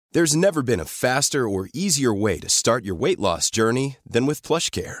There's never been a faster or easier way to start your weight loss journey than with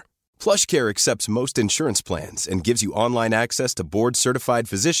PlushCare. PlushCare accepts most insurance plans and gives you online access to board-certified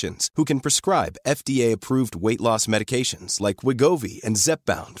physicians who can prescribe FDA-approved weight loss medications like Wegovy and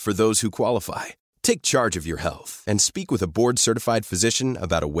Zepbound for those who qualify. Take charge of your health and speak with a board-certified physician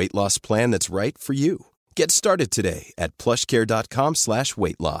about a weight loss plan that's right for you. Get started today at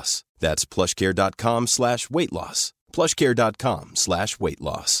plushcare.com/weightloss. That's plushcare.com/weightloss.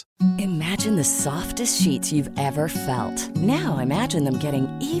 plushcare.com/weightloss. Imagine the softest sheets you've ever felt. Now imagine them getting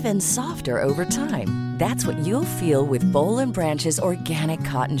even softer over time. That's what you'll feel with Boll & Branch's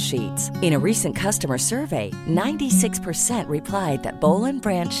organic cotton sheets. In a recent customer survey, 96% replied that Boll &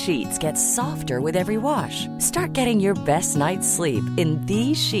 Branch sheets get softer with every wash. Start getting your best night's sleep in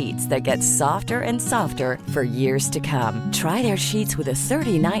these sheets that get softer and softer for years to come. Try their sheets with a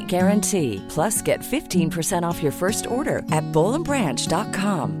 30-night guarantee. Plus, get 15% off your first order at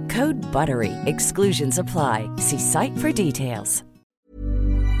bollandbranch.com. Code BUTTERY. Exclusions apply. See site for details.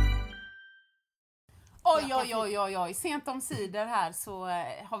 Oj. Sent om sidor här så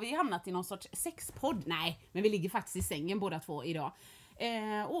har vi hamnat i någon sorts sexpodd. Nej, men vi ligger faktiskt i sängen båda två idag.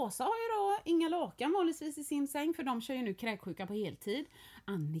 Åsa har ju då inga lakan vanligtvis i sin säng, för de kör ju nu kräksjuka på heltid.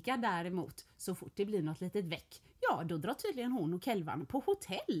 Annika däremot, så fort det blir något litet väck, ja då drar tydligen hon och Kelvan på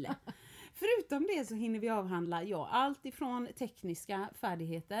hotell. Förutom det så hinner vi avhandla allt ifrån tekniska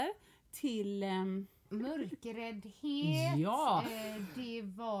färdigheter till mörkräddhet. Ja. Det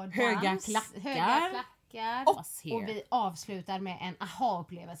var dans, höga klackar. Och vi avslutar med en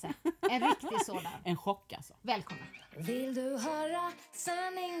aha-upplevelse. En riktig sådan. En chock alltså. Välkomna. Vill du höra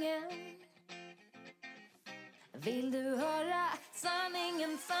sanningen? Vill du höra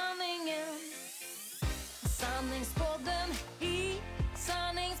sanningen? Sanningspodden i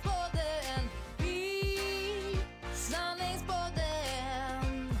sanningspodden i sanningspodden.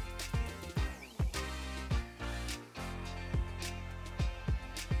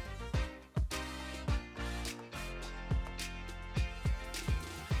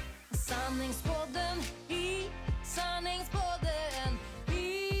 Sanningspodden i sanningspodden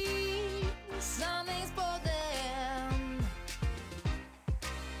i sanningspodden.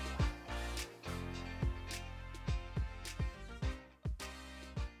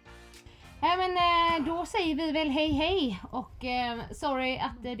 Ja, men då säger vi väl hej och sorry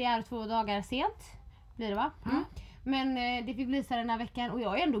att det är 2 dagar sent blir det, va? Mm. Men det fick bli så den här veckan och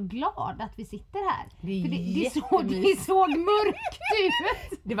jag är ändå glad att vi sitter här. Det såg mörkt ut.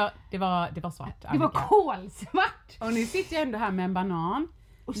 Det var svart. Det var kolsvart. Och nu sitter jag ändå här med en banan.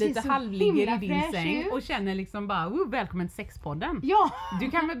 Och lite halvligger i din säng och känner liksom bara välkommen till sexpodden. Ja.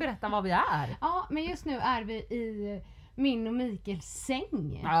 Du kan väl berätta vad vi är? Ja, men just nu är vi i min och Mikaels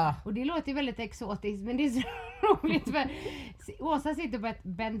säng. Ja. Och det låter väldigt exotiskt, men det är så roligt för Åsa sitter på ett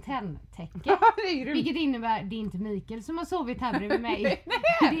Ben 10-täcke. Vilket innebär det är inte Mikael som har sovit här bredvid mig.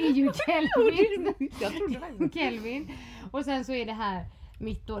 Det är ju Kelvin. Jag trodde det. Kelvin. Och sen så är det här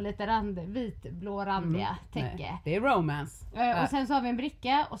mitt då lite vitblå randiga täcke. Nej, det är romance. Och sen så har vi en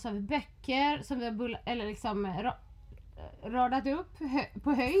bricka och så har vi böcker som vi har radat upp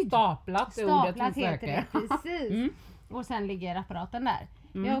på höjd. Staplat heter det, precis. Och sen ligger apparaten där.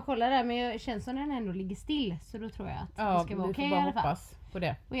 Jag kollar där, men det känns som den ändå ligger still. Så då tror jag att det ska vara okej i alla fall. Hoppas på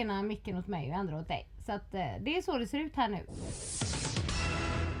det. Och ena micken åt mig och andra åt dig. Så att det är så det ser ut här nu.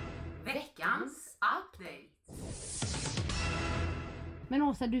 Veckans update. Men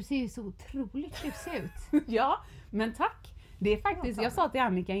Åsa, du ser ju så otroligt lyxig ut. Ja, men tack. Det är faktiskt, jag sa till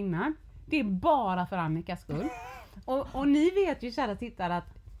Annika innan, det är bara för Annikas skull. Och ni vet ju, kära tittare,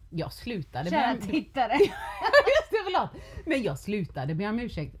 att jag slutade. Kära tittare. Just det, förlåt. Men jag slutade be om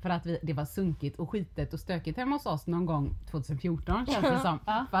ursäkt för att det var sunkigt och skitet och stökigt hemma hos oss någon gång 2014 känns det som.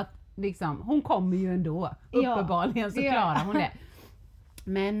 Ja. För att liksom, hon kommer ju ändå. Uppenbarligen så klarar hon det.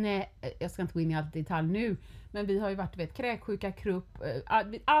 Men jag ska inte gå in i allt detalj nu. Men vi har ju varit kräksjuka, krupp,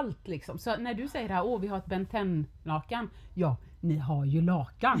 allt liksom. Så när du säger det här, vi har ett Ben 10-lakan. Ja, ni har ju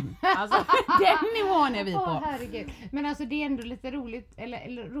lakan. Alltså den nivån är vi på. Herregud. Men alltså det är ändå lite roligt,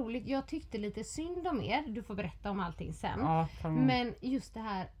 eller roligt. Jag tyckte lite synd om er. Du får berätta om allting sen. Ja, men just det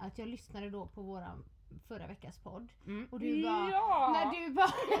här att jag lyssnade då på våran förra veckas podd. Och du bara, när du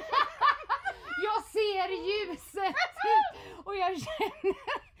bara jag ser ljuset och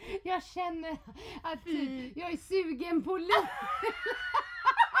jag känner att jag är sugen på liv.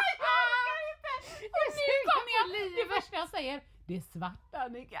 Det första jag säger, det är svart,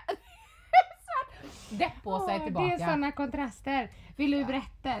 Annika. Depp på sig tillbaka. Det är sådana kontraster. Vill du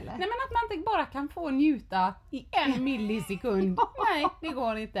berätta eller? Nej, men att man inte bara kan få njuta i 1 millisekund. Nej, det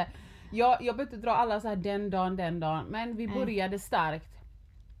går inte. Jag behöver inte dra alla så här den dagen. Men vi började starkt.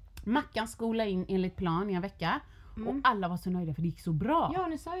 Mackan skolade in enligt plan i en vecka. Och alla var så nöjda för det gick så bra. Ja,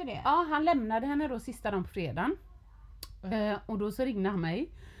 ni sa ju det. Ja, han lämnade henne då sista dagen på fredagen. Och då så ringde han mig.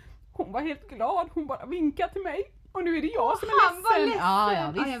 Hon var helt glad, hon bara vinkade till mig. Och nu är det jag som är Han var ledsen!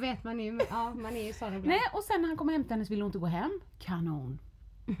 Ja, visst. Ja, jag vet, man är ju sån ibland. Nej, och sen när han kom hem till henne så ville hon inte gå hem. Kanon.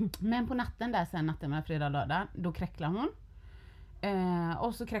 Men på natten där sen, natten med fredag och lördag, då kräcklade hon.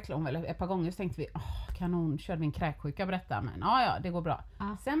 Och så kräcklade hon väl ett par gånger, så tänkte vi, kanon, körde vi en kräksjuka på detta, men ja, det går bra.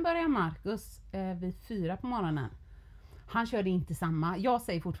 Sen började Marcus vid 4 på morgonen. Han körde inte samma. Jag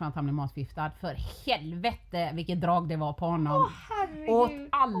säger fortfarande att han blev matförgiftad. För helvete vilket drag det var på honom. Herregud. Åt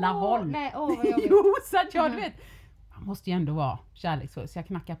alla håll. Nej, vad jobbigt. Jo, så att jag vet. Man måste ju ändå vara kärleksfull. Så jag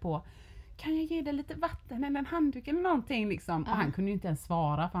knackar på. Kan jag ge dig lite vatten eller en handduk eller någonting liksom. Och han kunde ju inte ens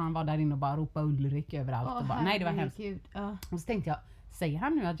svara. För han var där inne och bara ropade Ulrik överallt. Och bara, nej, det var hemskt. Och så tänkte jag. Säger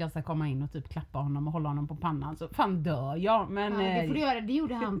han nu att jag ska komma in och typ klappa honom och hålla honom på pannan, så fan dör jag. Men det får du göra, det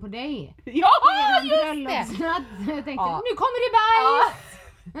gjorde han på dig. Ja, just det! Jag tänkte, nu kommer det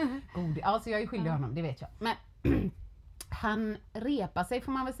bajs! God, alltså jag är skyldig honom, det vet jag. Men han repade sig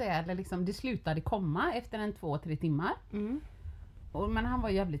får man väl säga, eller liksom, det slutade komma efter 2-3 timmar. Men han var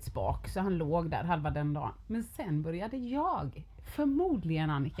jävligt spak så han låg där halva den dagen. Men sen började jag, förmodligen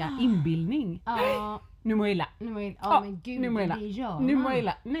Annika, inbildning. Nu mår jag illa. Men gud, nu mår jag illa. det gör Nu man. mår jag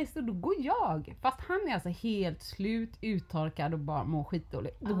illa. Nej, så då går jag. Fast han är alltså helt slut, uttorkad och bara mår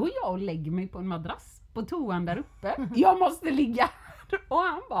skitdåligt. Då går jag och lägger mig på en madrass på toan där uppe. Jag måste ligga. Och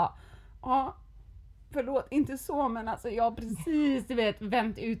han bara, förlåt, inte så, men alltså jag har precis, du vet,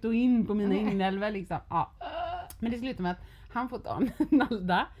 vänt ut och in på mina inälvor liksom. Ja. Men det slutar med att han får ta en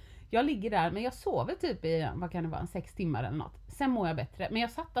nalda. Jag ligger där, men jag sover typ i, vad kan det vara, 6 timmar eller något. Sen mår jag bättre. Men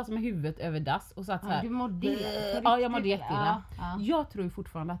jag satt alltså med huvudet över dass och satt så här. Du mådde jag mådde jätteilla. Jag tror ju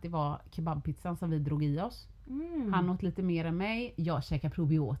fortfarande att det var kebabpizzan som vi drog i oss. Han åt lite mer än mig. Jag käkar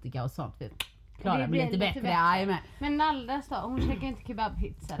probiotika och sånt. Vi klarar mig lite bättre. Men Naldas då, hon käkar inte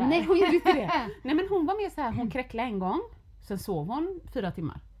kebabpizza där. Nej, hon gjorde inte det. Nej, men hon var mer så här, hon kräcklade en gång. Sen sov hon 4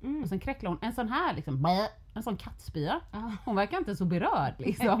 timmar. Och sen kräcklade hon en sån här liksom, en sån kattspya. Hon verkar inte så berörd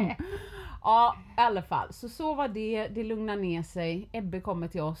liksom. Ja, i alla fall. Så var det lugnade ner sig. Ebbe kommer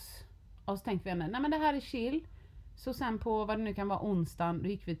till oss. Och så tänkte vi, nej men det här är chill. Så sen på, vad det nu kan vara, onsdagen, då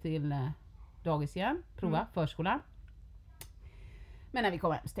gick vi till dagis igen. Prova, förskolan. Men när vi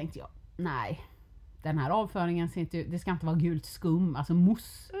kom hem så tänkte jag, nej. Den här avföringen, det ska inte vara gult skum, alltså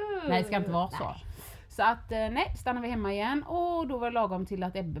mousse. Nej, det ska inte vara så. Nej. Så att, nej, stannade vi hemma igen. Och då var det lagom till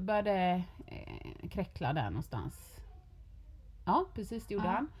att Ebbe började kräckla där någonstans. Ja, precis, det gjorde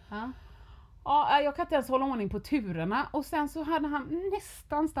han. Ja, jag kan inte ens hålla ordning på turerna. Och sen så hade han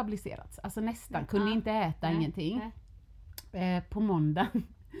nästan stabiliserats. Alltså nästan, kunde inte äta ingenting. På måndagen,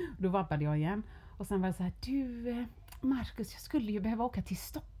 då vabbade jag igen. Och sen var det så här, du Marcus, jag skulle ju behöva åka till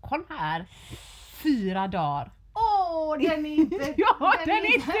Stockholm här 4 dagar. Den är inte... Ja, den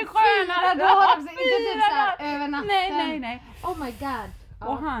är inte skönare då! Inte typ såhär över natten. Nej. Oh my god.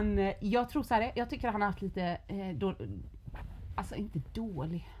 Och han, jag tror så här, jag tycker han har haft lite, alltså inte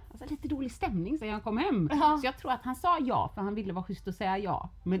dålig, alltså lite dålig stämning så han kom hem. Så jag tror att han sa ja, för han ville vara schysst och säga ja.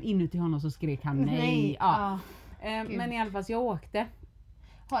 Men inuti honom så skrek han nej. Ja. Men i alla fall så jag åkte.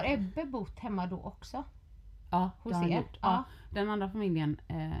 Har Ebbe bott hemma då också? Ja, hos det har han er? gjort. Ja. Den andra familjen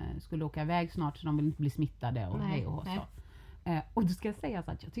skulle åka iväg snart så de vill inte bli smittade och hej och så. Och då ska jag säga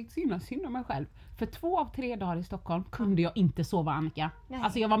så att jag tyckte synd om mig själv. För 2 av 3 dagar i Stockholm kunde jag inte sova, Annika. Nej.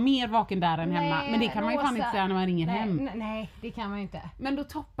 Alltså jag var mer vaken där än hemma. Men det kan man ju fan inte säga när man ringer hem. Nej, det kan man ju inte. Men då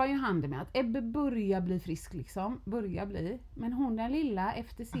toppar ju han det med att Ebbe börjar bli frisk liksom. Men hon den lilla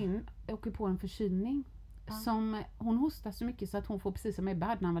efter sin åker på en förkylning. Som hon hostar så mycket så att hon får, precis som Ebbe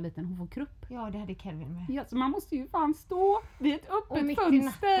hade när han var liten, hon får krupp. Ja, det hade Kelvin med. Ja, så man måste ju fan stå vid ett öppet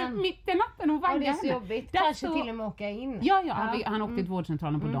fönster mitt i natten och vagga henne. Det är så jobbigt. Kanske till och med åka in. Ja. Han åkte till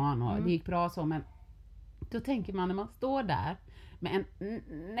vårdcentralen på dagen och det gick bra så, men då tänker man när man står där med en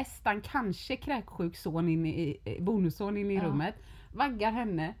nästan kanske kräksjuk son bonusson in i rummet, vaggar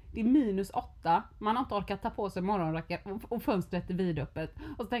henne, det är -8, man har inte orkat ta på sig morgonracket och fönstret är vidöppet.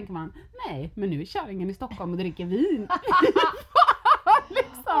 Och så tänker man, nej, men nu är kärringen i Stockholm och dricker vin.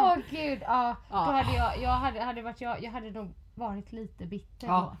 Åh gud, då hade jag hade nog varit lite bitter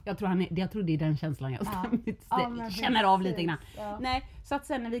då. Jag tror det är den känslan jag känner av lite grann. Nej, så att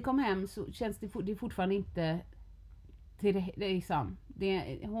sen när vi kom hem så känns det fortfarande inte till det liksom.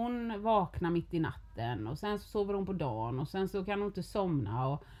 Hon vaknar mitt i natten och sen så sover hon på dagen och sen så kan hon inte somna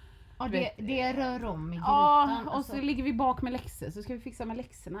och det rör om i grytan. Ja, och så ligger vi bak med läxor så ska vi fixa med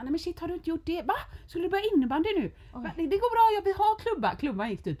läxorna. Nej men shit, har du inte gjort det? Va? Skulle du börja innebandy nu? Det går bra, jag vill ha klubba. Klubban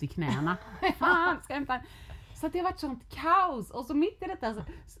gick ut i knäna. Fan, ska jag hämta. Så det har varit sånt kaos och så mitt i detta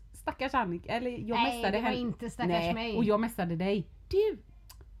stackars Annika, eller jag Nej, messade det var henne. inte stackars Nej, mig. och jag messade dig. Du,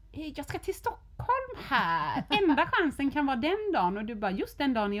 jag ska till Stockholm här. Enda chansen kan vara den dagen. Och du bara, just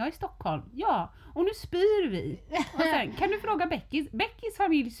den dagen jag är i Stockholm. Ja, och nu spyr vi. Och sen, kan du fråga Beckys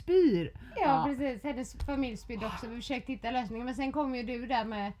familj spyr. Ja, precis. Hennes familj spydde också. Vi försökte hitta lösningen. Men sen kom ju du där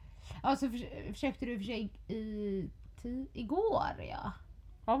med... Ja, så försökte du för sig igår, ja.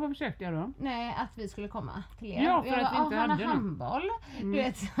 Ja, vad försökte jag då? Nej, att vi skulle komma till er. Ja, för Jag att vi inte han har hade någon. handboll. Du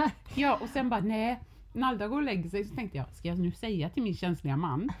vet. Ja, och sen bara, nej. När Alda går och lägger sig så tänkte jag, ska jag nu säga till min känsliga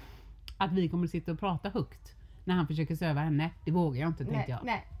man att vi kommer att sitta och prata högt när han försöker söva henne? Det vågar jag inte, tänkte jag.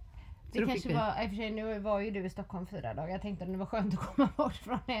 Nej. Så Det då kanske fick vi. var, i och för sig nu var ju du i Stockholm 4 dagar. Jag tänkte att det var skönt att komma bort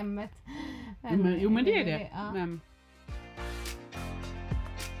från hemmet. Jo, men det är det. Ja. Men,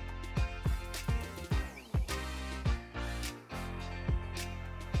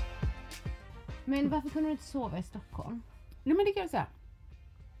 Men varför kunde du inte sova i Stockholm? nej, men det kan jag säga.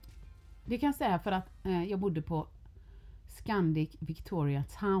 Det kan jag säga för att jag bodde på Scandic Victoria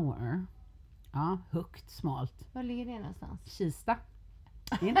Tower. Ja, högt, smalt. Var ligger det någonstans? Kista.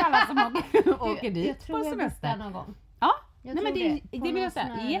 Det är inte alla som åker dit Jag tror på jag bott där semester. någon gång. Ja, Jag nej, men tror det På vill jag någon säga.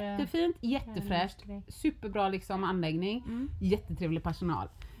 sån här, Jättefint, jättefräscht, grej. superbra liksom anläggning, jättetrevlig personal.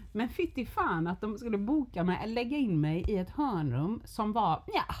 Men fytti fan att de skulle boka mig, lägga in mig i ett hörnrum som var,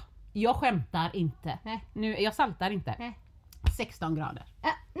 ja, jag skämtar inte. Nej. Nu, jag saltar inte. Nej. 16 grader.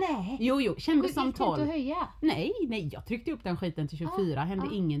 Nej. Jo, kändes som Gick det inte 12. att höja? Nej, jag tryckte upp den skiten till 24, hände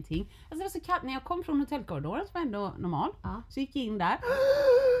ja. ingenting. Alltså det var så kallt, när jag kom från hotellkorridoren som var ändå normal, Ja. så gick jag in där.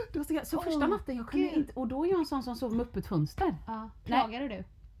 Det var så kallt. Så första natten, jag kunde Gud. inte, och då är jag en sån som sov med öppet fönster. Ja. Klagade du?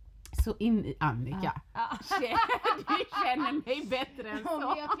 Så in i Annika. Ja. Du känner mig bättre än Om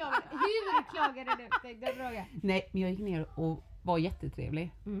så. jag klagade. Hur klagade du? Tänkte jag fråga. Nej, men jag gick ner och var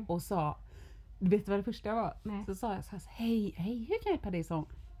jättetrevlig och sa, vet du vad det första var? Nej. Så sa jag så här, hej, hur kan jag hjälpa dig? Så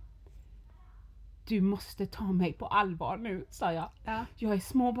du måste ta mig på allvar nu, sa jag. Ja. Jag är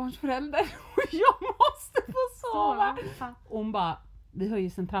småbarnsförälder och jag måste få sova. Fan. Och hon bara, vi höjer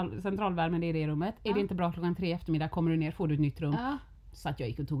centralvärmen i det rummet. Är det inte bra 3:00 i eftermiddag, kommer du ner, får du ett nytt rum. Ja. Så att jag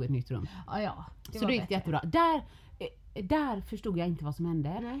gick och tog ett nytt rum. Ja. Så var det gick bättre. jättebra. Där förstod jag inte vad som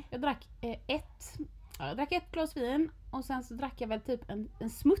hände. Nej. Jag drack ett glas vin och sen så drack jag väl typ en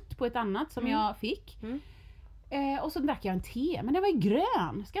smutt på ett annat som jag fick. Och så drack jag en te, men den var ju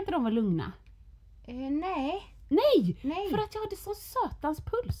grön. Ska inte de vara lugna? Nej. Nej! Nej. För att jag hade så sötans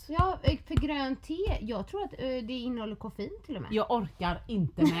puls. Ja, för grönt te. Jag tror att det innehåller koffein till och med. Jag orkar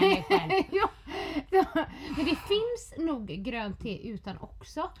inte med mig själv. Ja. Men det finns nog grönt te utan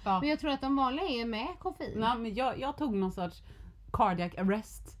också. Ja. Men jag tror att de vanliga är med koffein. Nej, men jag tog någon sorts cardiac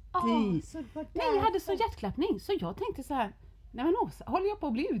arrest tea. Så det var Nej, jag hade därför. så hjärtklappning så jag tänkte så här, nej men Åsa, håller jag på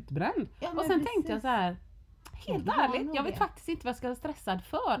att bli utbränd? Ja, men och sen precis. tänkte jag så här, helt Det var ärligt, nog jag vet det. faktiskt inte vad jag ska vara stressad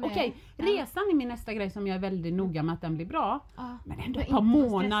för. Nej. Okej, Ja. resan är min nästa grej som jag är väldigt noga med att den blir bra. Ja. Men ändå Men ett par inte vara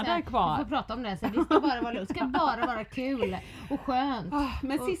månader stressad. kvar. Vi får prata om det sen. Det ska bara vara lugnt. Det ska bara vara kul och skönt.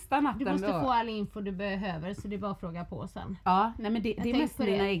 Men Och sista natten Du måste då. få all info du behöver så det är bara att fråga på sen. Ja, nej men det är tänkte mest på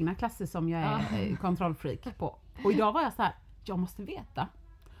det. mina egna klasser som jag är kontrollfreak på. Och idag var jag så här, jag måste veta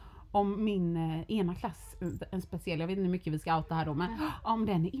om min ena klass, en speciell, jag vet inte hur mycket vi ska outa här då, men om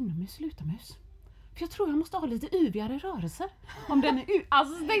den är inomhus eller utomhus. För jag tror jag måste ha lite yvigare rörelser. Om den är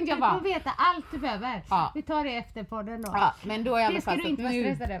alltså så tänkte jag Du får bara. veta allt du behöver. Ja. Vi tar det efter podden då. Ja, men då är jag Det ska du inte vara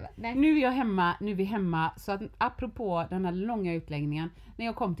stressad över. Nej. nu är jag hemma, nu är vi hemma. Så att apropå den här långa utläggningen, när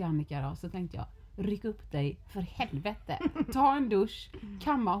jag kom till Annika då, så tänkte jag, ryck upp dig för helvete. Ta en dusch,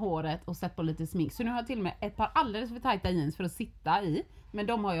 kamma håret och sätt på lite smink. Så nu har jag till och med ett par alldeles för tajta jeans för att sitta i. Men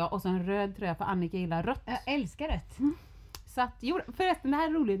de har jag, och så en röd tröja för Annika gillar rött. Jag älskar rött. Så att, jo, förresten det här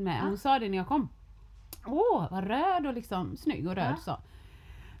är roligt med, hon sa det när jag kom. Vad röd och liksom snygg och röd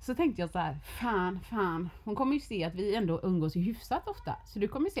så tänkte jag så här, fan, hon kommer ju se att vi ändå umgås ju hyfsat ofta. Så du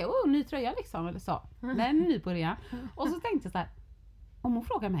kommer ju se, ny tröja liksom, eller så. Den är ny på det. Och så tänkte jag så här, om hon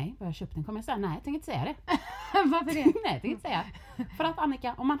frågar mig vad jag köpt den kommer jag säga, nej jag tänker inte säga det. Varför det? Nej, jag tänker inte säga. För att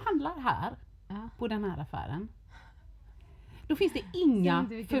Annika, om man handlar här, Ja. på den här affären, då finns det inga Säg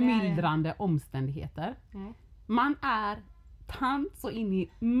inte vilken det är. förmildrande omständigheter. Nej. Man är tant så in i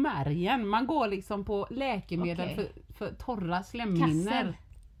märgen. Man går liksom på läkemedel Okej. för torra slemhinnor. Kassel.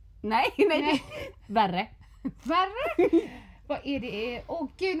 Nej. Värre. Värre? Vad är det? Åh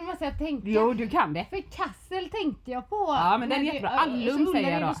gud, nu måste jag tänka. Jo, du kan det. För Kassel tänkte jag på. Ja, men den är jättebra. Allum så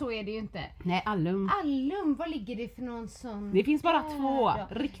säger jag då. Så är det ju inte. Nej, Allum. Allum, vad ligger det för någon sån? Det finns bara där 2 då?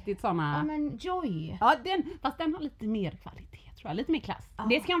 riktigt Ja såna. men Joy. Ja, fast den har lite mer kvalitet tror jag, lite mer klass.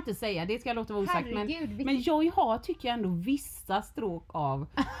 Det ska jag inte säga, det ska jag låta vara osagt. Herregud, Men Joy har, tycker jag ändå, vissa stråk av...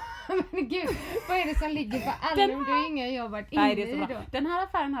 Men gud, vad är det som ligger på allum? Du har ingen jobbat inne. Nej, det är så i bra. då. Den här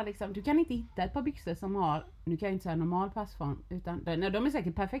affären har liksom, du kan inte hitta ett par byxor som har, nu kan jag inte säga normal passform, utan de är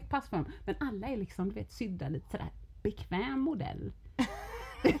säkert perfekt passform, men alla är liksom, du vet, sydda lite sådär bekväm modell.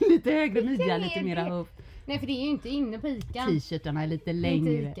 Lite högre midja, lite är mera det? höft. Nej, för det är ju inte inne på Ica. T-shirtarna är lite Det är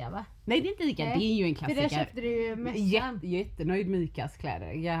längre. inte Ica, va? Nej, det är inte Ica, Nej. det är ju en För där klassiker. köpte du ju mössan. Jättenöjd med Icas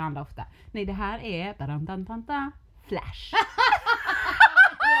kläder, jag handlar ofta. Nej, det här är Flash.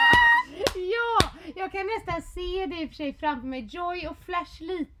 Ja, jag kan nästan se det i och för sig framför mig. Joy och Flash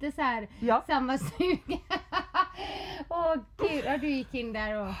lite så här Ja. samma sug. Åh gud, ja, du gick in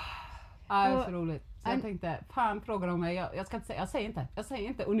där och... Ja, det är Och- så roligt. Så jag tänkte, fan frågar de mig, jag ska inte säga, jag säger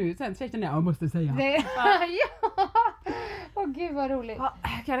inte. Och nu sen känner jag måste säga. Det, ja. Åh gud vad roligt. Ja,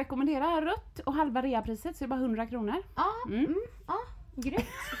 jag kan rekommendera rött och halva reapriset, så det är bara 100 kronor. Ja, ja, grymt.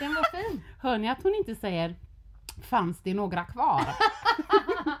 Den var fin. Hör ni att hon inte säger, fanns det några kvar?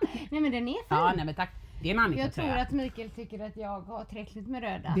 Nej men den är fin. Ja, nej men tack. Det är en annan Jag tror att Mikael tycker att jag har tillräckligt med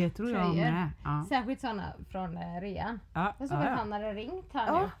röda Det tror jag tröjor. med. Ja. Särskilt sådana från rean. Ja, Jag såg att han hade ringt här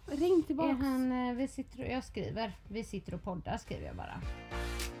Ja, nu. ring Är tillbaks. han, jag skriver, vi sitter och poddar skriver jag bara.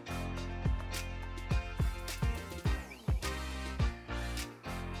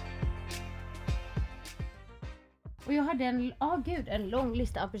 Och jag hade en lång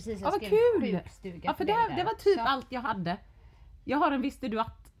lista, precis. Jag Ja, vad skrev kul! sjukstuga Ja, för dig det där var typ också. allt jag hade. Jag har en visste du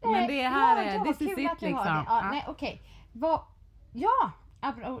att. Men det här är, this is kul it att du har liksom. det. Ja, nej, okej.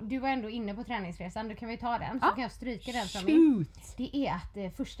 Ja, du var ändå inne på träningsresan, då kan vi ta den. Så Ja. kan jag stryka den från min. Shoot! Det är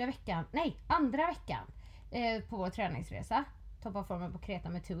att andra veckan på vår träningsresa, toppa formen på Kreta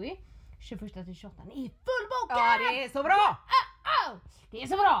med Tui, 21 till 28 är fullbokad! Ja, det är så bra! Det är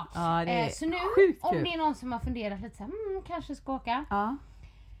så bra! Ja, det är Så nu, sjukt om kul. det är någon som har funderat lite såhär, kanske ska åka, Ja.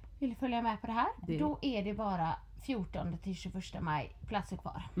 vill följa med på det här, Det- då är det bara 14 till 21 maj platser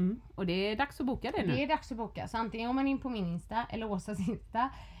kvar. Och det är dags att boka det nu. Det är dags att boka, så antingen om man in på min Insta eller Åsas Insta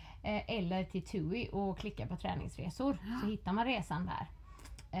eller till Tui och klickar på träningsresor så hittar man resan där.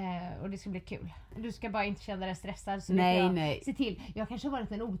 Och det ska bli kul. Du ska bara inte känna dig stressad, så Nej, det får jag nej. se till. Jag kanske har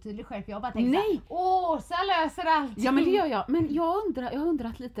varit en otydlig själv, jag har bara tänkt Nej. såhär, Åsa löser allt. Ja, men det gör jag. Men jag har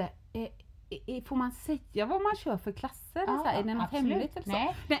undrat lite, får man säga vad man kör för klasser? Ja, Så här, är det något absolut. hemligt eller så?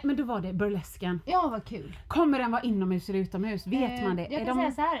 Nej. Nej, men då var det burlesken. Ja, vad kul. Kommer den vara inomhus eller utomhus? Vet man det? Jag kan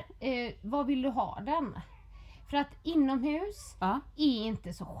säga så här, vad vill du ha den? För att inomhus Ja. är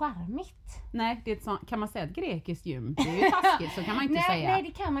inte så charmigt. Nej, det är ett sånt, kan man säga ett grekiskt gym? Det är ju taskigt, så kan man inte säga. Nej,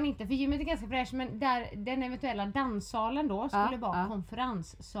 det kan man inte, för gymmet är ganska fräscht, men där den eventuella danssalen då skulle vara ja.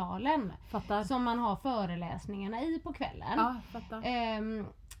 konferenssalen. Fattar. Som man har föreläsningarna i på kvällen. Ja, fattar.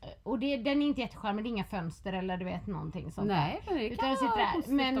 Och den är inte jättecharmig, det är inga fönster eller du vet någonting sånt Nej, där. men det Utan kan det sitter vara där.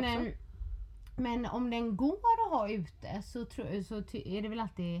 positivt också. Men om den går att ha ute så är det väl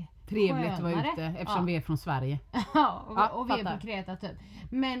alltid Trevligt att vara skönare. ute eftersom vi är från Sverige. Ja, Ja, och vi är fattar. på Kreta typ.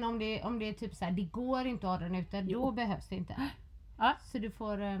 Men om det är typ så här, det går inte att ha den ute, då behövs det inte. Ja. Så du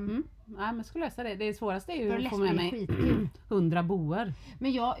får... Nej, men skulle lösa det. Det svåraste är ju att Burlesk få med blir mig skitkul. 100 boor.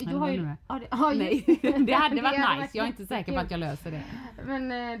 Men du Men har det ju... nu är. Nej, Det hade varit nice. Jag är inte säker på att jättekul. jag löser det.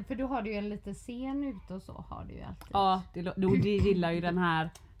 Men för då har du ju en liten scen ute och så har du ju alltid. Ja, det gillar ju den här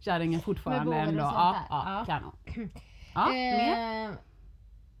kärringen Med fortfarande boor och ändå. sånt Ja, där. ja, Ja. kanon. Ja, mer?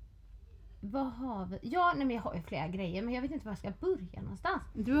 Vad har vi? Ja, nej, men jag har ju flera grejer, men jag vet inte var jag ska börja någonstans.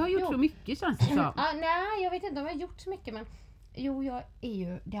 Du har gjort Jo. så mycket känns det som. Nej, jag vet inte om jag har gjort så mycket, men jo, jag är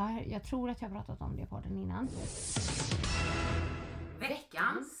ju, jag tror att jag har pratat om det på den innan.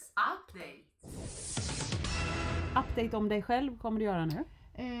 Veckans update. Update om dig själv kommer du göra nu?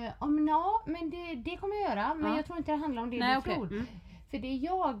 Men det kommer jag göra, men Ja. jag tror inte det handlar om det Nej, du okej. tror. Mm. För det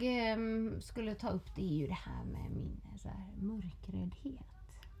jag skulle ta upp, det är ju det här med min så här, mörkräddhet.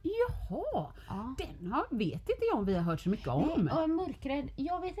 Jaha, Ja. vet inte jag om vi har hört så mycket om. Nej, och mörkrädd,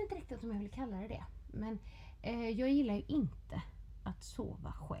 jag vet inte riktigt om jag vill kalla det. Men jag gillar ju inte att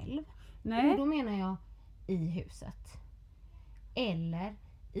sova själv. Nej. Och då menar jag i huset. Eller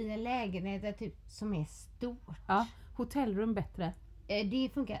i en lägenhet där typ, som är stort. Ja, hotellrum bättre. Det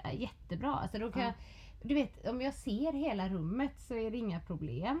funkar jättebra. Alltså då kan jag, du vet, om jag ser hela rummet så är det inga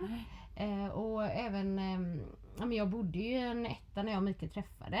problem. Och även, men jag bodde ju i en etta när jag och Mikael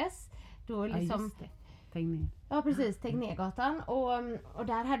träffades. Då Ja, liksom, just det. Tegnér. ja precis, Tegnérgatan. Och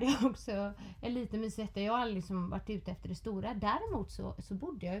där hade jag också en liten mysig etta. Jag har aldrig liksom varit ute efter det stora. Däremot så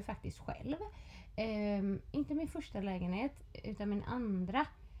bodde jag ju faktiskt själv. Inte min första lägenhet utan min andra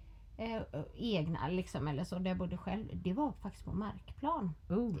egna liksom, eller så, där jag bodde själv. Det var faktiskt på markplan.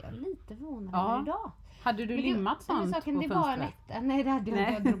 Oh. Jag är lite förvånad Ja. över idag. Hade du Men limmat men sånt saken, på det var en fönstret? etta. Nej, det hade jag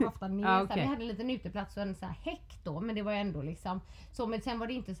inte. Jag drog ofta ner. Ja, Så okej. vi hade en liten uteplats och en så här häck då. Men det var ju ändå liksom så. Men sen var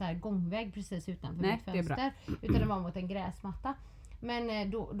det inte så här gångväg precis utanför Nej, mitt det är bra. fönster. Utan det var mot en gräsmatta.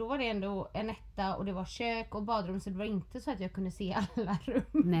 Men då var det ändå en etta och det var kök och badrum. Så det var inte så att jag kunde se alla rum.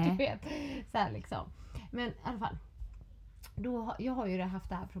 Nej. Du vet. Så här liksom. Men i alla fall. Jag har ju haft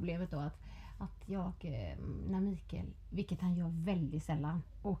det här problemet då att jag, när Mikael, vilket han gör väldigt sällan,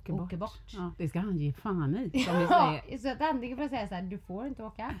 åker bort. Ja, det ska han ge fan i, som vi Ja, säger. så att antingen får jag säga så här, du får inte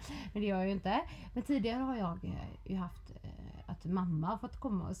åka, men det gör jag ju inte. Men tidigare har jag ju haft att mamma har fått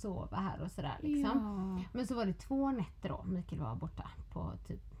komma och sova här och sådär liksom. Ja. Men så var det 2 nätter då, Mikael var borta på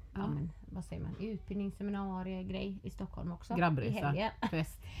typ, Ja. men, vad säger man, utbildningsseminarier grej i Stockholm också. Grabbresa. I helgen.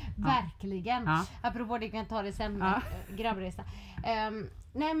 Fest. Verkligen. Ja. Apropå det kan jag ta det sen. Ja. Grabbresa.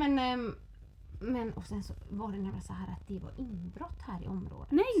 Nej men och sen så var det nämligen så här att det var inbrott här i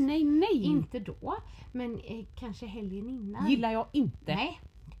området. Nej. Inte då, men kanske helgen innan. Gillar jag inte.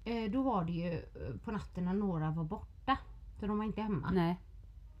 Nej, då var det ju på natten när några var borta. Så de var inte hemma. Nej.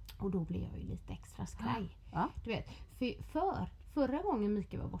 Och då blev jag ju lite extra skraj. Ja. Du vet, förra gången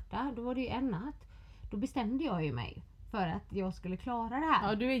Mikael var borta, då var det ju en natt. Då bestämde jag ju mig för att jag skulle klara det här.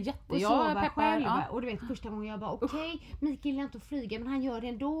 Ja, du är jätte... Och Jag sova peppar. själv. Ja. Och du vet, första gången jag bara okej, Mikael gillar inte att flyga men han gör det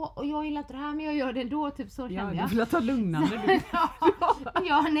ändå. Och jag gillar inte det här men jag gör det ändå. Typ så Ja, kände du jag. vill ta lugnande. Du.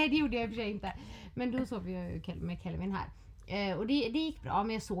 Ja, nej det gjorde jag i och för sig inte. Men då sov jag ju med Kelvin här. Och det gick bra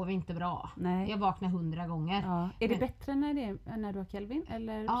men jag sov inte bra. Nej. Jag vaknade 100 gånger. Ja. Är det Men- bättre när du har Kelvin?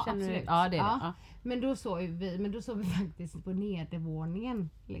 Eller Ja, känner absolut. Du... Ja, det är Ja. det. Ja. Men då sov vi faktiskt på nedervåningen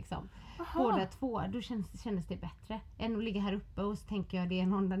liksom. Aha. Båda två. Då kändes det bättre än att ligga här uppe och så tänker jag det är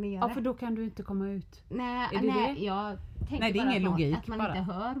någon där nere. Ja, för då kan du inte komma ut. Nej, Är det nej, det? jag tänker Nej, det är bara ingen att logik att man bara.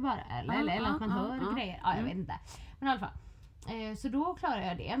 inte hör bara. Eller att man hör grejer. Ja, jag vet inte. Men i alla fall. Så då klarade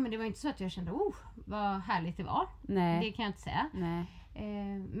jag det. Men det var inte så att jag kände, vad härligt det var. Nej. Det kan jag inte säga. Nej.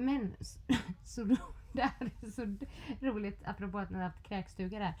 Men så då, det här är så roligt, apropå att ni har haft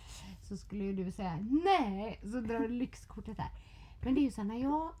kräkstuga där, så skulle ju du säga nej, så drar du lyxkortet här. Men det är ju så när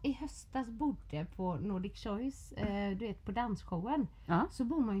jag i höstas bodde på Nordic Choice, du vet på dansshowen, Ja. så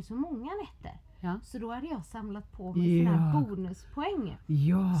bor man ju så många nätter. Ja. Så då hade jag samlat på mig såna här Ja. bonuspoäng.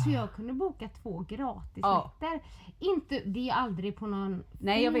 Ja. Så jag kunde boka 2 gratis Ja. nätter. Inte, det är aldrig på någon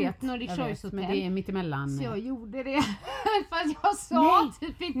Nej, jag vet. Nordic Jag Choice vet, hotell. men det är mittemellan. Så jag gjorde det. Fast jag sa Nej,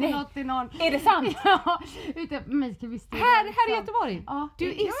 typ inte nej. något till någon. Är det sant? Ja, utan Mikael visste ju Här det, i liksom. Göteborg? Ja. Du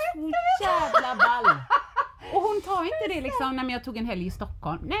är så jävla ball. Och hon tar inte det liksom när jag tog en helg i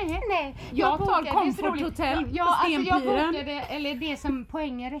Stockholm. Nej. Jag tar bokade, det är så Comfort roligt. Hotel på Ja, alltså jag Stenpiren. bokade, eller det som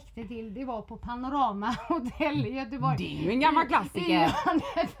poängen räckte till, det var på Panorama Hotel i Göteborg. Det är ju en gammal klassiker. I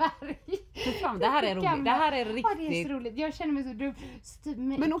Johanneberg. Fy fan, det här är roligt. Det här är Ja, det är riktigt. så roligt. Jag känner mig så dum.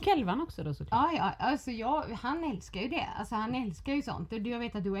 Men och Kelvan också då såklart. Ja, alltså han älskar ju det. Alltså han älskar ju sånt. Jag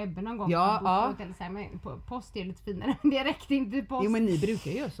vet att du och Ebbe någon gång Ja, har bott ja. på hotell, så här, men på post är ju lite finare. Men det räckte inte till post. Jo men ni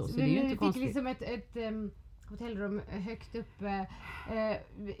brukar ju göra så det är ju vi inte fick konstigt. liksom ett hotellrum högt upp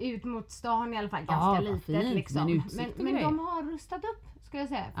ut mot stan i alla fall, ganska vad litet fint, liksom. med utsikt och Men grejer. de har rustat upp, ska jag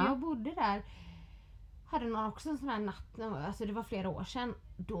säga. För Ja. jag bodde där, hade någon också en sån här natt, alltså det var flera år sedan,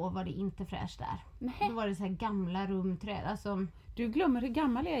 då var det inte fräscht där. Nej. Då var det så här gamla rumträd, alltså. Du glömmer hur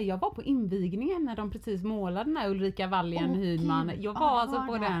gammal jag är. Jag var på invigningen när de precis målade den här Ulrika Wallien Hydman. gud. Jag Ja, var det alltså var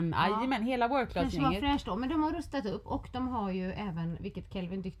på det. den. Ja. Jajamän, hela Kanske var workclass-gänget. fräscht då, men de har rustat upp och de har ju även, vilket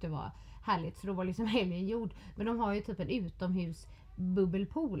Kelvin tyckte var härligt, så då var liksom helgen gjord. Men de har ju typ en utomhus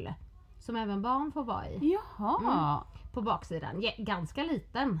bubbelpool som även barn får vara i. Jaha. På baksidan, ganska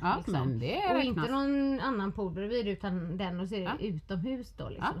liten. Ja, liksom. men det Och räknas. inte någon annan pool bredvid utan den, och så är det Ja. utomhus då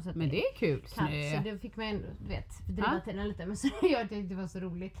liksom. Ja, Så att men det är kul. kallt, Snö. så det fick man ändå, du vet, fördriva Ja. tiden lite. Men så jag tyckte det var så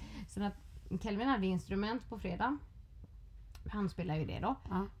roligt. Så att Kelvin hade instrument på fredag. Han spelar ju det då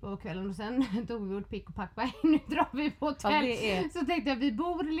Ja. på kvällen, och sen tog vi vårt pick och pack, bara, nu drar vi på hotell. Ja, det är- Så tänkte jag, vi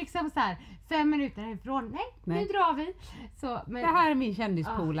bor liksom så här 5 minuter härifrån. Nej, Nej. nu drar vi. Så, men, Det här är min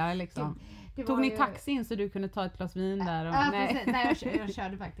kändispolare liksom. det Tog var ni ju- taxi in så du kunde ta ett glas vin där? Och, Ja, nej. precis. Nej, jag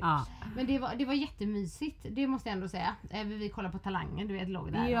körde faktiskt. Ja. Men det var jättemysigt, det måste jag ändå säga. Vi kollade på Talangen, du vet,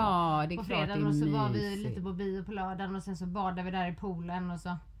 låg där. Ja, det är på klart det fredagen, är och så var vi mysigt. lite på bio på lördagen, och sen så badade vi där i poolen, och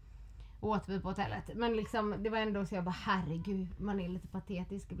så åt vi på hotellet. Men liksom, det var ändå så jag bara, herregud, man är lite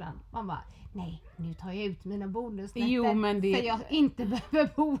patetisk ibland. Man bara, nej, nu tar jag ut mina bonusnätter. Jo, men det- Så jag inte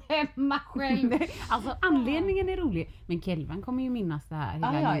behöver bo hemma själv. Alltså anledningen är rolig. Men Kelvan kommer ju minnas det här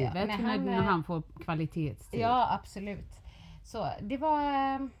hela Ja, ja, ja. livet. Men När han får kvalitetstid. Ja, absolut. Så det var...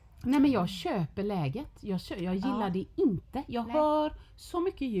 Nej men jag köper läget. Jag gillar det inte. Jag Nej. hör så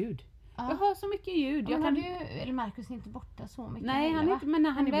mycket ljud. Jag hör så mycket ljud. Ja, men eller Marcus är inte borta så mycket. Nej, heller, han är va? inte, men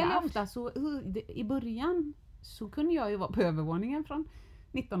när han väl är ibland. ofta så i början så kunde jag ju vara på övervåningen från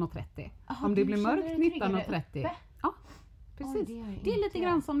 19.30. Aha, Om det du blir känner mörkt dig tryggare 19.30. uppe? Ja, precis. Oj, det är lite inte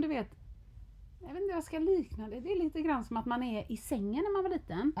grann jag. som du vet. Jag vet inte hur jag ska likna det. Det är lite grann som att man är i sängen när man var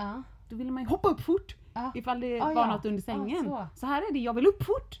liten. Ja. Då vill man ju hoppa upp fort. Ja. Ifall det Ja, var ja. något under sängen. Ja, så här är det, jag vill upp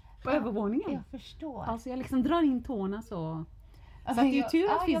fort på övervåningen. Jag förstår. Alltså jag liksom drar in tårna så. Så Alltså, att det är ju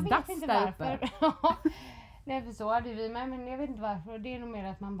tur att det finns jag vet dass inte där varför. uppe. Nej, för så hade vi med, men jag vet inte varför. Det är nog mer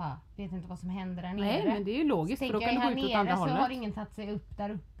att man bara vet inte vad som händer där nere. Nej, men det är ju logiskt Så för då tänker kan jag, du gå här ut åt andra nere så har hållet. ingen tagit sig upp där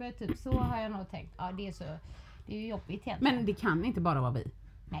uppe. Typ så har jag nog tänkt. Ja, det är ju jobbigt egentligen. Men det kan inte bara vara vi.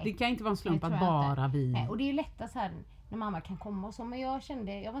 Nej. Det kan inte vara en slump Det att tror jag inte. bara vi. Nej, och det är ju lättast här när mamma kan komma och så. Men jag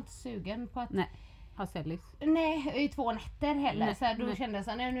var inte sugen på att Nej, ha sällis. Nej, i 2 nätter heller. Nej, så här, då nej. kände jag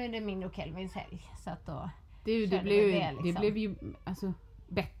så här, nej, nu är det min och Kelvins helg. Så att då Det körde blev vi ju, det, liksom. det blev ju alltså,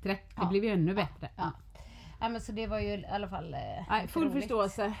 bättre. Det Ja. blev ju ännu bättre. Ja. Ja, men så det var ju i alla fall Nej, full roligt.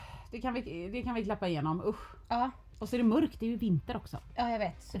 förståelse. Det kan vi klappa igenom. Usch. Ja, Och så är det mörkt, det är ju vinter också. ja, jag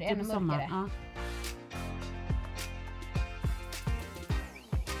vet. Så det är Typ ännu sommar. mörkare. Ja.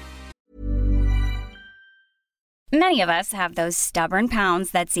 Many of us have those stubborn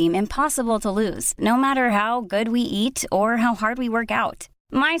pounds that seem impossible to lose, no matter how good we eat or how hard we work out.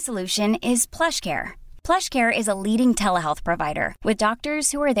 My solution is PlushCare. PlushCare is a leading telehealth provider with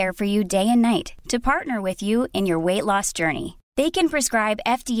doctors who are there for you day and night to partner with you in your weight loss journey. They can prescribe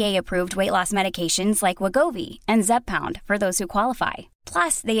FDA-approved weight loss medications like Wegovy and Zepbound for those who qualify.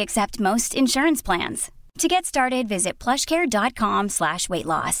 Plus, they accept most insurance plans. To get started, visit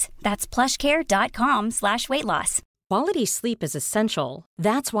plushcare.com/weightloss. That's plushcare.com/weightloss. Quality sleep is essential.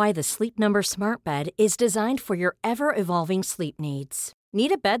 That's why the Sleep Number Smart Bed is designed for your ever-evolving sleep needs.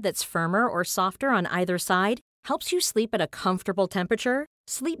 Need a bed that's firmer or softer on either side? Helps you sleep at a comfortable temperature?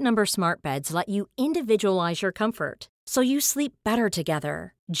 Sleep Number Smart Beds let you individualize your comfort, so you sleep better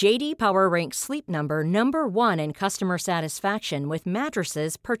together. JD Power ranks Sleep Number #1 in customer satisfaction with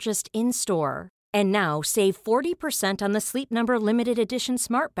mattresses purchased in-store. And now, save 40% on the Sleep Number Limited Edition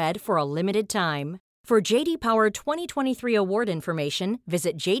Smart Bed for a limited time. For JD Power 2023 award information,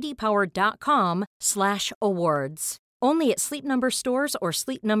 visit jdpower.com/awards. Only at Sleep Number stores or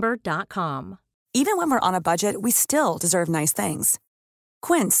sleepnumber.com. Even when we're on a budget, we still deserve nice things.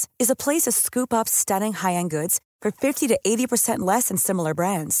 Quince is a place to scoop up stunning high-end goods for 50 to 80% less than similar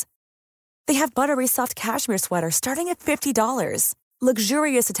brands. They have buttery soft cashmere sweaters starting at $50,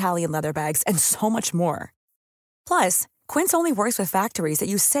 luxurious Italian leather bags, and so much more. Plus, Quince only works with factories that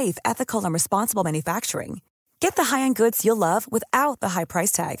use safe, ethical, and responsible manufacturing. Get the high-end goods you'll love without the high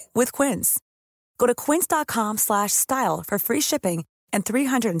price tag with Quince. Go to quince.com/style for free shipping and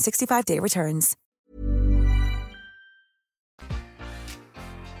 365-day returns.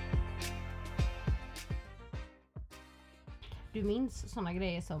 Du minns såna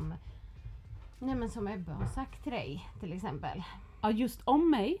grejer som som Ebba har sagt till dig till exempel. Ja, just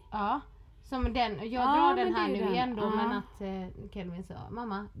om mig. Ja. Som den, jag Ja, drar men den här det är nu den. igen då, Ja. men att Kelvin sa,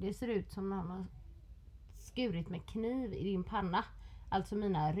 mamma, det ser ut som någon har skurit med kniv i din panna. Alltså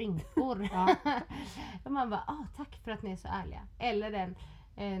mina rynkor. Ja. Och man bara, tack för att ni är så ärliga. Eller den,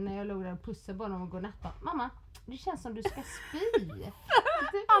 när jag låg där och pussade på honom och godnatt. Mamma, det känns som du ska spy.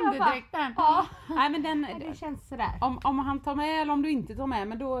 Andedräkten. Ja. Nej, men den, Det känns sådär. om han tar med eller om du inte tar med,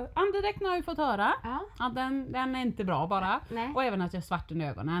 men då andedräkten har jag ju fått höra. Ja. Att den är inte bra bara. Nej. Och även att jag är svart under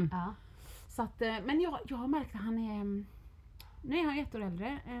ögonen. Ja. Så att, men jag har märkt att han är, nu är han 1 år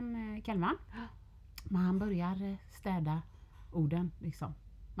äldre än Kelman. Men han börjar städa orden liksom.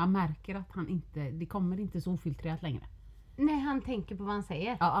 Man märker att det kommer inte så ofiltrerat längre. Nej, han tänker på vad han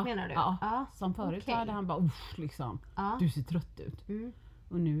säger, menar du? Ja. Som förut Okej. hade han bara, liksom, Ja. du ser trött ut. Mm.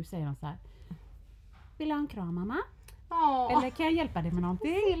 Och nu säger han så här: vill du ha en kram, mamma? Åh, Eller kan jag hjälpa dig med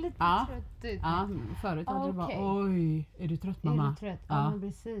någonting? det ser lite Ja. trött ut. Ja, förut hade det bara, Okej. oj, är du trött mamma? Är du trött? Ja, men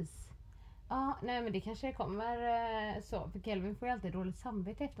precis. Ja, nej men det kanske kommer så. För Kelvin får ju alltid dåligt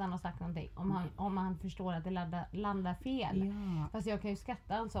samvete efter han har sagt någonting. Om han förstår att det landar fel. Ja. Fast jag kan ju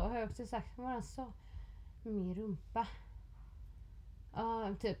skratta. Han sa, har jag också sagt, vad han sa? Min rumpa. Ja,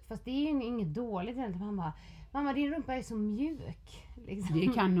 typ. Fast det är ju inget dåligt egentligen. Han bara, mamma din rumpa är så mjuk. Liksom. Det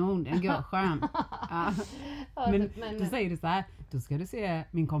är kanon, den är görskön. Ja. Ja, Men typ, då säger du så här: då ska du se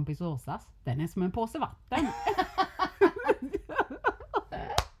min kompis Åsas, den är som en påse vatten.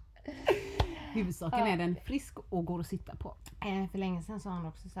 Huvudsaken är den frisk och går att sitta på. För länge sedan sa han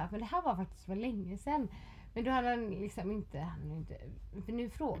också så här, för det här var faktiskt för länge sedan. Men då hade han liksom inte, för nu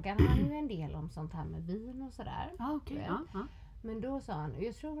frågar han ju en del om sånt här med vin och sådär. Ja, okej. Ja. Men då sa han,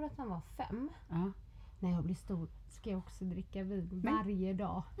 jag tror att han var 5. Ja. När jag blir stor ska jag också dricka vin Men- varje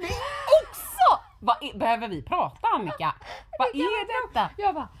dag. Behöver vi prata, Annika? Vad är detta?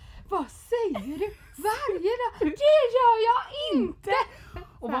 Jag bara, vad säger du? Varje dag? Det gör jag inte!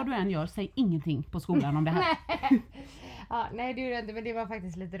 Och vad du än gör, säg ingenting på skolan om det här. Nej, det gjorde jag inte, men det var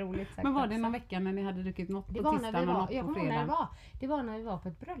faktiskt lite roligt sagt. Men var det någon vecka när ni hade druckit något på Det tisdagen och något på fredagen? Det var när vi var på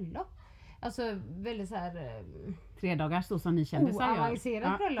ett bröllop. Alltså väldigt så här 3 dagar så som ni kände sig.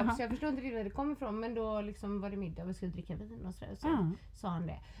 Oavancerat bröllop, så jag förstår inte riktigt var det kom ifrån, men då liksom var det middag och vi skulle dricka vin och sådär, så sa han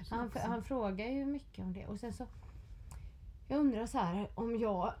det. Han frågar ju mycket om det, och sen så jag undrar så här om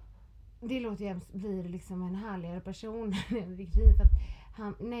jag, det låter jämt, blir liksom en härligare person för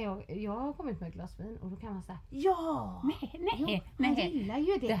att när jag har kommit med ett glas vin och då kan man säga nej, gillar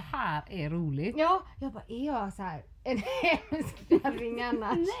ju det. Det här är roligt. Ja, jag bara, är jag så här en hemsk kärring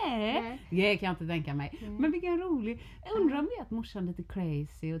annars? Nej, det kan jag inte tänka mig. Men vilken rolig. Jag undrar om det är att morsan är lite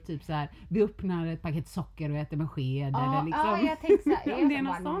crazy och typ så här, vi öppnar ett paket socker och äter med sked eller liksom. Ja, jag tänkte så här, om det är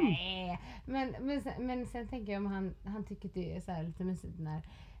något sånt. Nej. Men sen tänker jag om han tycker det är så här lite mysigt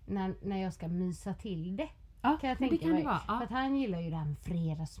när jag ska mysa till det. Ja, kan jag det tänka kan mig. det vara. Ja. För att han gillar ju det här med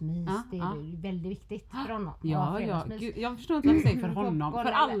fredagsmys. Det är ju väldigt viktigt för honom. Gud, jag förstår inte vad du säger för honom. För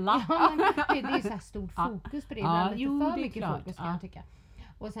alla. Ja, men det är så här stort fokus på det. Ja, Lite för det är mycket klart. fokus kan jag tycka.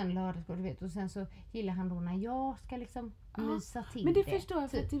 Och sen lördagsgård, du vet. Och sen så gillar han då när jag ska liksom mysa till men det. Förstår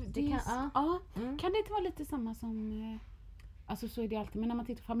jag. För Kan det inte vara lite samma som... Alltså så är det alltid. Men när man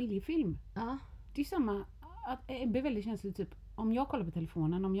tittar på familjefilm. Det är samma... Ebbe är väldigt känslig typ. Om jag kollar på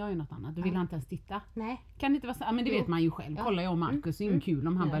telefonen, om jag gör något annat, då vill han inte ens titta. Nej. Kan det inte vara så? Men det vet man ju själv. Kollar jag och Marcus, det är ju kul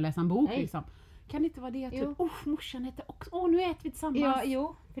om han börjar läsa en bok liksom. Kan det inte vara det typ, morsan heter också, nu äter vi tillsammans. Ja,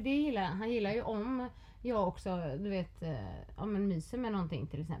 jo, för det gillar han. Han gillar ju om jag också, du vet, om en myser med någonting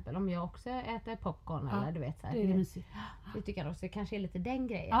till exempel. Om jag också äter popcorn eller du vet så här. Det är mysigt. Det tycker jag också, det kanske är lite den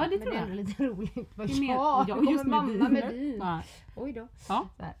grejen. Ja, det tror men jag. det är ändå lite roligt. Vad just med mamma vin. med vin. Ja. Oj då. Ja.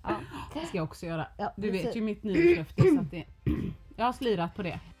 Så här, Det ska jag också göra. Ja, du vet ju mitt nyårslöfte så att det... Jag har slirat på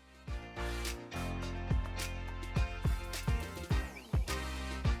det.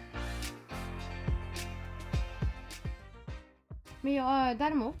 Men jag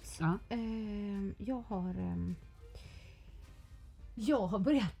däremot, jag har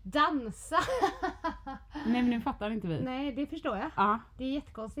börjat dansa. Nej, men nu fattar inte vi. Nej, det förstår jag. Ja. Det är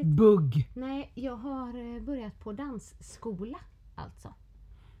jättekonstigt. Bugg. Nej, jag har börjat på dansskola alltså.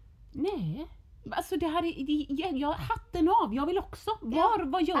 Nej. Alltså det här är, jag hatten av, jag vill också.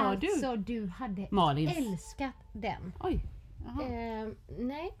 Vad gör du? Alltså du hade Malins. älskat den. Oj.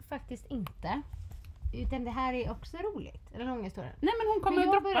 Nej, faktiskt inte. Utan det här är också roligt. Den långa historien. Nej, men hon kommer men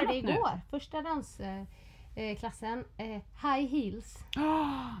att jag droppa började något igår. nu. Första dansklassen. High heels.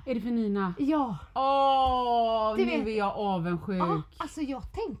 Är det för Nina? Ja. Nu är jag avundsjuk. Ja, alltså jag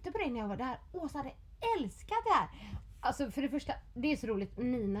tänkte på det när jag var där. Åsa hade älskat det här. Alltså för det första, det är så roligt.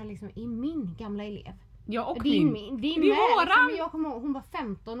 Nina liksom är min gamla elev. Ja, och din det är liksom, våran. jag kommer ihåg, hon var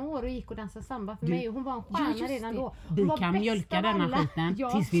 15 år och gick och dansade samba för mig och hon var en stjärna redan då. Hon Vi var kan bäst mjölka av denna alla. skiten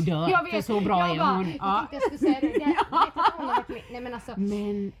Ja. tills vi dör. Jag vet, för så bra är hon. Jag tänkte jag skulle säga det. Jag vet att hon har varit med. Nej men alltså.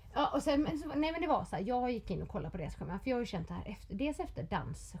 Men... Ja, och sen, nej men det var så här, jag gick in och kollade på det för jag har ju känt det här efter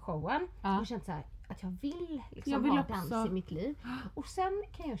dansshowen. Så jag har känt så här att jag vill liksom ha dans i mitt liv. Och sen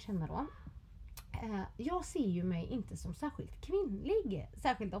kan jag känna då, jag ser ju mig inte som särskilt kvinnlig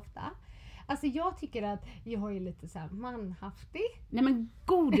särskilt ofta. Alltså jag tycker att jag är lite så här manhaftig. Nej men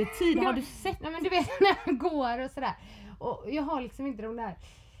gode tid, har du sett? Nej men du vet när jag går och sådär. Och jag har liksom inte de där...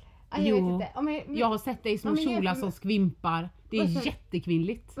 Jag vet inte. Jag har sett dig som kjolar som skvimpar. Det är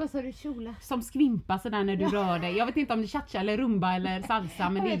jättekvinnligt. Vad sa du, kjola? Som skvimpar sådär när du rör dig. Jag vet inte om det är cha-cha eller rumba eller salsa,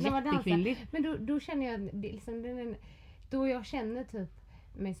 men det är jättekvinnligt. Men då känner jag, det liksom, då jag känner typ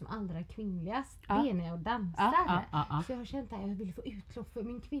mig som allra kvinnligast, det är när jag dansar. Så jag har känt att jag vill få utlopp för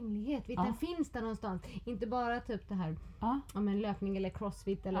min kvinnlighet. Den finns där någonstans. Inte bara typ det här löpning eller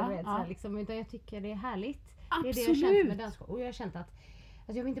crossfit eller sådär, liksom, utan jag tycker det är härligt. Absolut. Det är det jag känt med dansshow. Och jag har känt att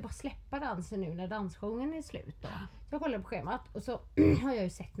jag vill inte bara släppa dansen nu när dansshowen är slut då. Så jag kollar på schemat och så har jag ju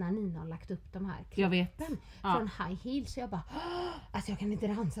sett när Nina har lagt upp de här klippen från high heels. Så jag bara, alltså jag kan inte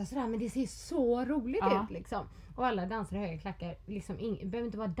dansa sådär men det ser så roligt ut liksom. Och alla dansar i höga klackar, liksom behöver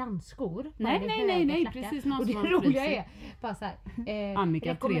inte vara dansskor. Nej, precis någon och det som roliga är bara såhär,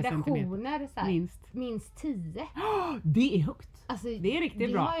 Annika, rekommendationer såhär, minst 10. Det är högt. Alltså, det är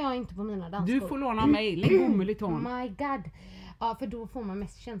riktigt bra. Det har jag inte på mina dansskor. Du får låna mig, lägg bomull i tån. My god. Ja, för då får man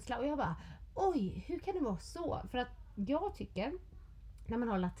mest känsla. Och jag bara, oj, hur kan det vara så? För att jag tycker, när man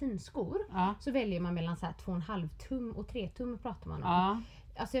har latinskor så väljer man mellan så här 2,5 tum och 3 tum pratar man om.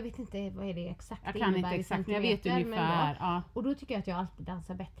 alltså jag vet inte vad är det exakt. Jag det kan inte innebär i exakt, men jag vet centimeter, men ungefär. då- Ja. Och då tycker jag att jag alltid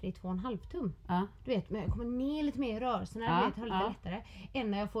dansar bättre i 2,5 tum. Ja. Du vet, men jag kommer ner lite mer i rörelserna, Ja, du vet, har lite ja. lättare.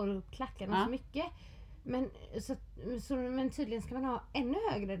 Än när jag får upp klackarna Ja. så mycket. Men tydligen ska man ha ännu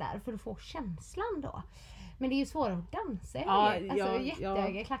högre där för att få känslan då. Men det är ju svårare att dansa i Ja, alltså ja,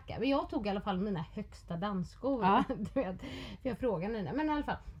 jättehöga klackar. Men jag tog i alla fall mina högsta dansskor. Ja. Du vet, för jag frågade Nina. Men i alla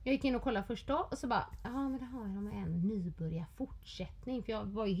fall, jag gick in och kollade först då och så bara, ja men det har de en nybörjarfortsättning. För jag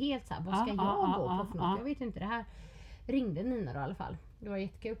var ju helt så här, vad ska jag gå på för något? Jag vet inte, det här ringde Nina då i alla fall. Det var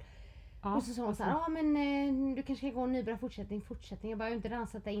jättekul. Ja. Och så sa hon så här, ja men du kanske ska gå en nybörjarfortsättning. Jag bara, jag har inte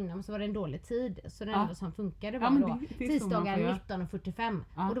dansat där innan, men så var det en dålig tid. Så det enda som funkade var men då det är så man tisdagar får göra. 19.45.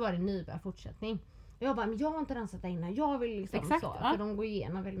 Ja. Och då var det nybörjarfortsättning. Jag bara, men jag har inte dansat där innan. Jag vill liksom Exakt, så. ja. För de går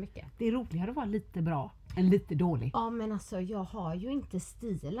igenom väldigt mycket. Det är roligare att vara lite bra än lite dålig. Ja men alltså jag har ju inte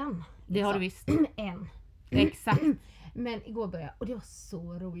stilen. Det har du liksom. visst. Än. Exakt. Men igår började jag och det var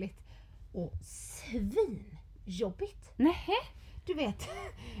så roligt. Och svinjobbigt. Nej. Du vet,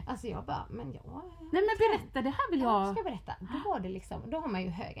 alltså jag bara, men jag... Nej men berätta, det här vill Ja, jag... ska jag berätta. Då var det liksom, då har man ju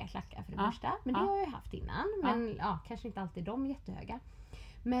höga klackar för det Ja, första. Men det ja. har jag ju haft innan. Men kanske inte alltid de jättehöga.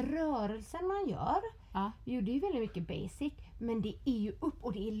 Men rörelsen man gör, Ja. jo det är ju väldigt mycket basic. Men det är ju upp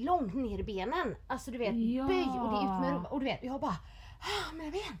och det är långt ner i benen. Alltså du vet, Ja. böj och det är ut med rumpan. Och du vet, jag bara,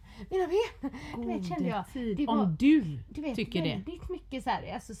 mina ben. Du vet, kände jag. Tid. Det var, Om du vet, tycker det. väldigt mycket så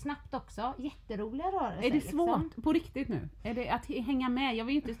här, alltså snabbt också. Jätteroliga rörelser. Är det liksom. svårt på riktigt nu? Är det att hänga med? Jag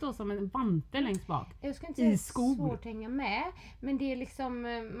vill ju inte stå som en vante längst bak. Jag ska inte I säga att skor. det är svårt att hänga med. Men det är liksom,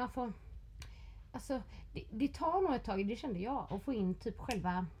 man får... Alltså, det tar nog ett tag, det kände jag, att få in typ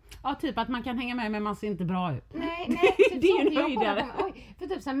själva... Ja, typ att man kan hänga med men man ser inte bra ut. Nej, typ Det är ju så. Jag kollar höjdare. på mig. Oj, för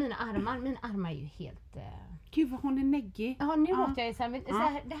typ såhär mina armar är ju helt... Gud vad hon är neggig. Ja, nu Ja. låter jag ju såhär, men så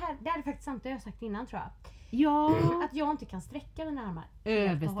här, det här är faktiskt sant, det har jag sagt innan tror jag. Ja. Att jag inte kan sträcka mina armar. helt och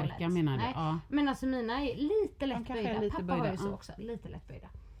Översträcka hållet. menar du? Nej, Ja. Men alltså mina är lite lätt kanske är böjda. lite Pappa böjda, har ju så ja. också, lite lätt böjda.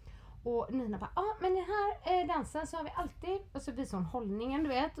 Och Nina bara, ja men den här dansen så har vi alltid, och så visar hon hållningen du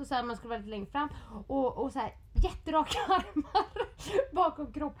vet, och så här, man skulle vara lite längre fram och så här jätteraka armar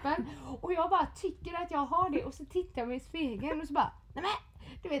bakom kroppen. Och jag bara tycker att jag har det, och så tittar jag mig i spegeln och så bara, nej men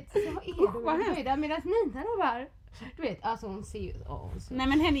du vet, så är vad du hemskt. böjda, medan Nina då bara, du vet, alltså hon ser ju, Nej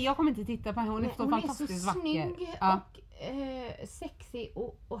men henne, jag kommer inte titta på henne. Hon är så hon är fantastiskt så vacker. snygg Ja. och sexig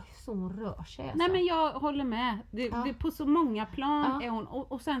och så hon rör sig alltså. Nej men jag håller med. Det, på så många plan Ja. är hon,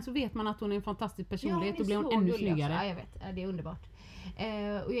 och sen så vet man att hon är en fantastisk personlighet, är då blir hon så ännu gullig snyggare. också. Ja, jag vet, ja, det är underbart.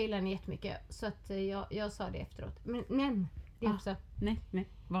 Och jag gillar henne jättemycket. Så att jag sa det efteråt. Men det är också, Nej,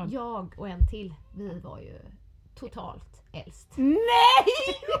 vad? jag och en till, vi var ju totalt äldst. Nej!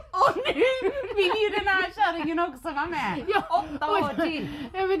 Och nu vill ju den här kärringen också vara med. Ja, 8 år till.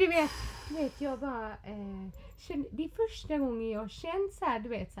 Ja men du vet jag bara kände, det är första gången jag känt så här, du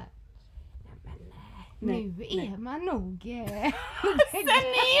vet så här. Nu är man nog... Sen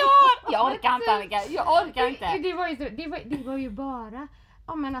 9 år! Jag orkar inte Annika, jag orkar inte. Det var ju bara...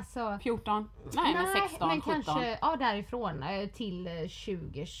 Ja men alltså... 14? Nej men 16, men 17. kanske därifrån till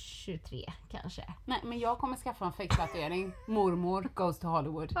 2023 kanske. Nej men jag kommer skaffa en fejktatuering. Mormor goes to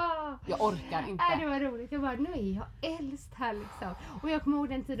Hollywood. Jag orkar inte. Det var roligt. Jag bara, nu är jag äldst här liksom. Och jag kommer ihåg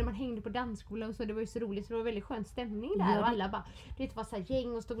den tiden man hängde på dansskola och så. Det var ju så roligt. Så det var väldigt skön stämning där. Ja. Och alla bara, du vet, det var så här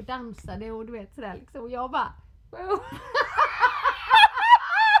gäng och stod och dansade och du vet sådär liksom. Och jag bara...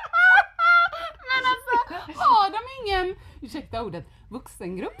 Men alltså, har de ingen, ursäkta ordet,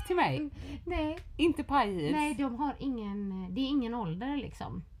 vuxengrupp till mig? Nej. Inte pajhils? Nej, de har ingen... Det är ingen ålder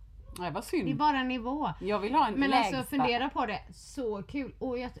liksom. Nej vad Det är synd. bara nivå. Jag vill ha en Men lägsta. alltså fundera på det, så kul.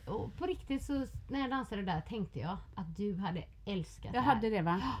 Och på riktigt så när jag dansade där tänkte jag att du hade älskat Jag det här. hade det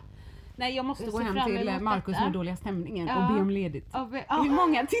va? Nej jag måste Jag gå ser hem fram till emot Marcus detta. med dåliga stämningen Ja. och be om ledigt. Ja. Hur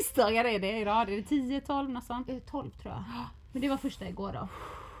många tisdagar är det idag? Är det 10, 12 något sånt? 12 tror jag. Men det var första igår då.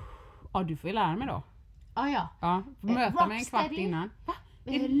 Ja du får ju lära mig då. Ja. Ja, får möta mig en kvart Rocksteady. innan. Va?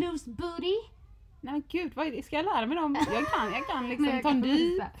 Loose booty. Nej men gud, vad är det? Ska jag lära mig dem? Jag kan liksom Nej, jag ta en kan dy,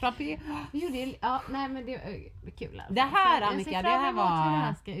 visa. frappé. Nej men det är kul alltså. Det här, Så jag Annika, ser det fram här emot var- hur det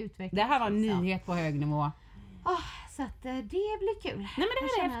här ska utvecklas. Det här var en liksom. nyhet på hög nivå. Så att det blir kul. Nej men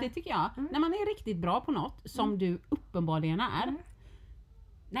det här är häftigt tycker jag. När man är riktigt bra på något, som du uppenbarligen är.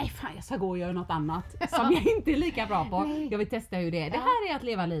 Nej fan, jag ska gå och göra något annat som jag inte är lika bra på. Nej. Jag vill testa hur det är. Det här är att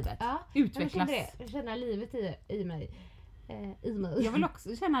leva livet. Ja, Utvecklas. Jag känner livet i mig. Jag vill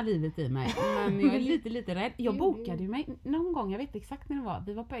också känna livet i mig, men jag är lite rädd. Jag bokade ju mig någon gång, jag vet exakt när det var.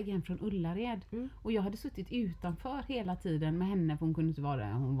 Vi var på väg hem från Ullared och jag hade suttit utanför hela tiden med henne för hon kunde inte vara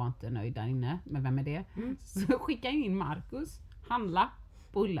där. Hon var inte nöjd där inne. Men vem är det? Så skickade jag in Marcus, handla.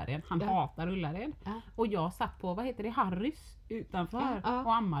 på Ullared. Han Ja. hatar Ullared. Ja. Och jag satt på, vad heter det, Harrys utanför Ja.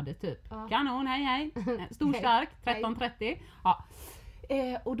 och ammade typ. Ja. Kanon, hej. Stor stark, 13.30. Ja.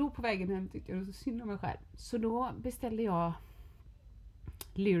 Och då på vägen hem tyckte jag det var så synd om mig själv. Så då beställde jag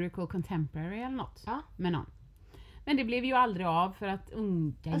Lyrical Contemporary eller något med någon. Men det blev ju aldrig av för att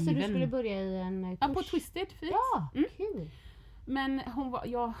unga Alltså du skulle börja i en kurs? Ja, på Twisted Feet. Ja, kul. Men hon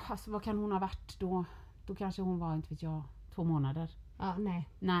var, alltså vad kan hon ha varit då? Då kanske hon var, inte vet jag, 2 månader. Ja, nej.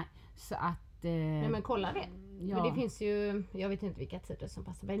 Nej, så att... Nej men kolla det. Ja. Men det finns ju, jag vet inte vilka tider som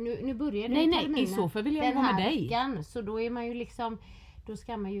passar mig. Nu börjar det Nej, i så fall vill jag ju vara med dig. Veckan, så då är man ju liksom, då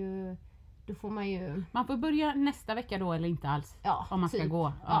ska man ju, då får man ju... Man får börja nästa vecka då eller inte alls. Ja, om man ska typ.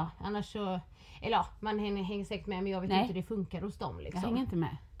 gå. Ja, annars så... Eller ja, man hänger säkert med, men jag vet inte hur det funkar hos dem liksom. Jag hänger inte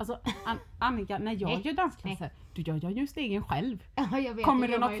med. Alltså Annika, när jag gör dansklasser, då gör jag ju stegen själv. Ja, jag vet. Kommer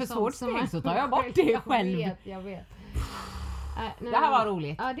det något för svårt steg så tar jag bort det själv. Jag vet. Det här var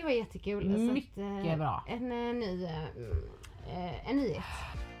roligt. Ja, det var jättekul. Mycket bra. En nyhet.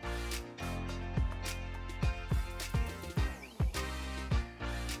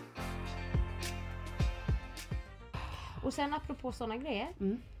 Och sen apropå sådana grejer,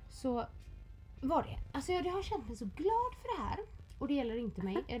 så var det. Alltså jag har känt mig så glad för det här. Och det gäller inte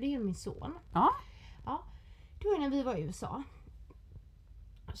mig, det gäller min son. Ja. Ja, det var när vi var i USA.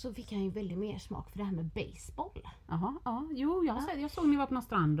 Så fick han ju väldigt mer smak för det här med baseball. Jaha, ja. Jo, jag såg ni var på någon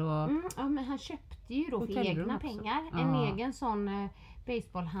strand och... Ja, men han köpte ju då för Hotellrum egna också. pengar Ja. en egen sån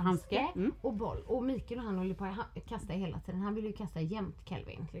baseballhandske Handske. och boll. Och Mikael och han håller på att kasta hela tiden. Han ville ju kasta jämt,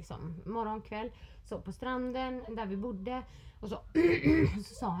 Kelvin. Liksom. Morgon, kväll. Så på stranden där vi bodde. Och så,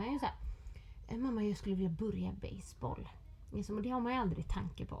 så sa han ju så här: mamma, jag skulle vilja börja baseball. Liksom, och det har man ju aldrig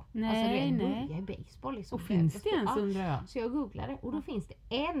tanke på. Nej, alltså, nej. börja i baseball. Liksom. Och finns det ens, undrar jag? Så jag googlade och då finns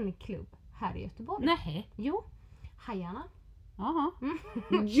det en klubb här i Göteborg. Nej. Jo, Hajarna. Jaha.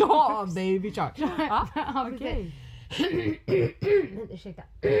 Ja, baby shark. Ja, Ja, okej. Ursäkta.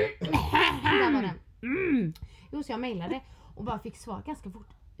 Där var den. Jo, så jag mejlade och bara fick svar ganska fort.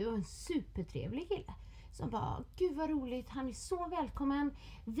 Det var en supertrevlig kille som bara, gud vad roligt, han är så välkommen.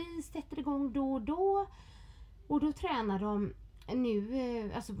 Vi sätter igång då och då. Och då tränar de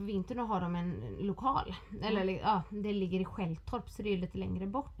nu, alltså på vintern har de en lokal. Eller ja, det ligger i Skälltorp så det är lite längre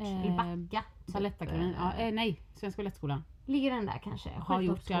bort. I Backa. Balettakademin. Nej, Svenska Balettskolan. Ligger den där kanske? Har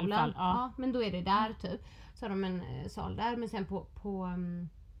gjort i alla fall. Ja, men då är det där typ. Så har de en sal där. Men sen på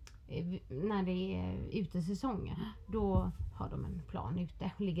när det är utesäsong, då har de en plan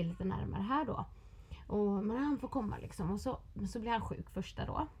ute. Ligger lite närmare här då. Men han får komma liksom. Och så blir han sjuk första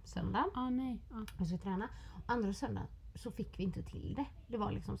då, söndag. Nej. Och så träna. Andra söndag så fick vi inte till det. Det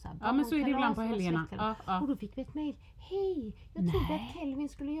var liksom så här. Ja, men så är det ibland på barnkalas och helgerna. släktkalas. Ja. Och då fick vi ett mejl. Hej, jag trodde att Kelvin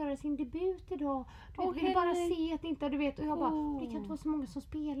skulle göra sin debut idag. Du ville bara se att inte, du vet. Och jag bara, det kan inte vara så många som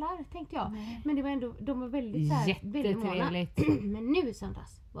spelar, tänkte jag. Nej. Men det var ändå, de var väldigt så här, väldigt måna. Jättetrevligt. Men nu i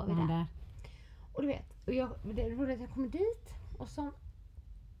söndags var vi där. Och du vet, och det var att jag kom dit. Och så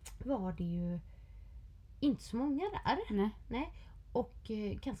var det ju inte så många där. Nej. Och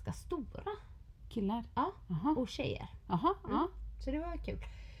ganska stora. Killar. Ja, Aha. och tjejer. Jaha, ja. Så det var kul.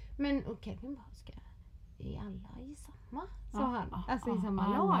 Men Kevin bara, är alla i samma? Sa han. Alltså i samma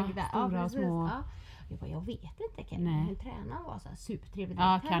alla, lag där. stora och precis. små. Ja. Jag bara, jag vet inte Kevin. Nej. Men tränaren var så här supertrevlig. Ja,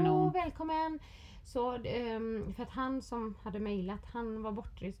 Hallå, kanon. välkommen. Så, för att han som hade mejlat, han var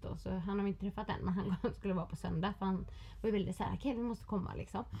bortrest då. Så han har inte träffat än. Men han skulle vara på söndag. För han var ju väldigt så här, Kevin måste komma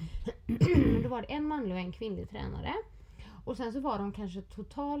liksom. Men då var det en manlig och en kvinnlig tränare. Och sen så var de kanske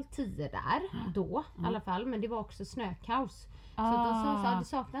totalt 10 där då i alla fall. Men det var också snökaos. Så de sa det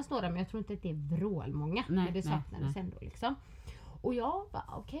saknas några, men jag tror inte att det är vrålmånga. Men det saknades ändå liksom. Och jag bara,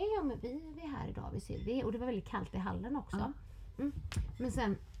 okej, ja, men vi är här idag, vi ser det. Och det var väldigt kallt i hallen också. Men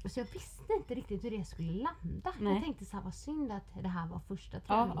sen, så jag visste inte riktigt hur det skulle landa. Nej. Jag tänkte så här, vad synd att det här var första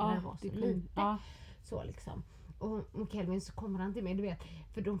träningen när det var så lite. Så liksom. Och Kelvin, så kommer han till mig, du vet,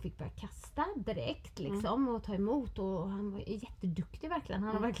 för de fick börja kasta direkt liksom och ta emot, och han var jätteduktig verkligen.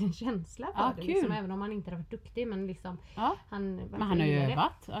 Han har verkligen känsla för det liksom, även om han inte har varit duktig, men liksom Men han har ju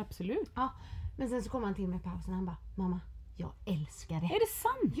övat, absolut. Ja, men sen så kom han till mig i pausen och han bara, mamma, jag älskar det. Är det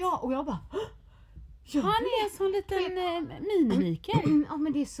sant? Ja, och jag bara, han är en sån liten mini-Mikael. Ja,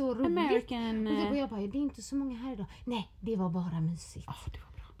 men det är så roligt. American. Och jag bara, det är inte så många här idag. Nej, det var bara mysigt. Det var bra.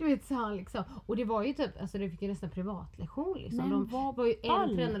 Du vet, så han liksom. Och det var ju typ, alltså det fick ju nästan privatlektion liksom. Men De var ju ball.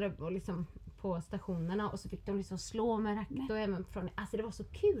 en tränare och liksom på stationerna, och så fick de liksom slå med racket och även från, alltså det var så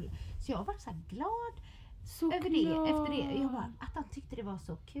kul. Så jag var så här glad Såklart. Efter det. Jag bara, att han tyckte det var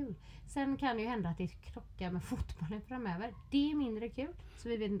så kul. Sen kan det ju hända att det krockar med fotbollen framöver. Det är mindre kul, så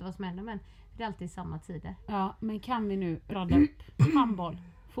vi vet inte vad som händer, men det är alltid samma tider. Ja, men kan vi nu rada upp handboll,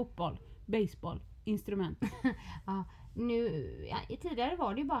 fotboll, baseball, instrument? Ja, tidigare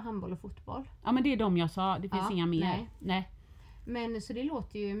var det ju bara handboll och fotboll. Ja, men det är de jag sa. Det finns inga mer. Nej. Men så det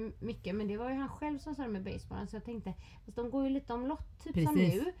låter ju mycket, men det var ju han själv som sa det med baseballen, så jag tänkte, fast de går ju lite omlott typ som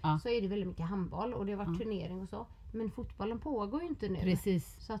nu, så är det väldigt mycket handboll och det har varit turnering och så, men fotbollen pågår ju inte nu.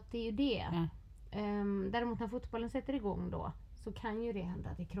 Precis. Så att det är ju det. Ja. Däremot när fotbollen sätter igång då, så kan ju det hända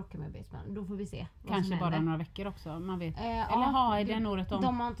att det krockar med baseballen. Då får vi se vad kanske som bara händer. några veckor också, man vet. Eller är det året om?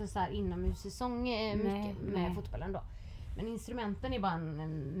 De har inte så här inomhussäsong mycket med fotbollen då. Men instrumenten är bara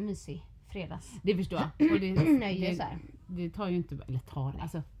en mysig fredags. Det förstår jag. Och det tar ju inte,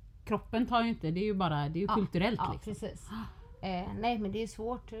 alltså kroppen tar ju inte, det är ju bara, det är ju kulturellt liksom. Precis. Nej, men det är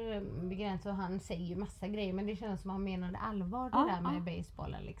svårt begränsat, och han säger ju massa grejer, men det känns som han menade allvar det där med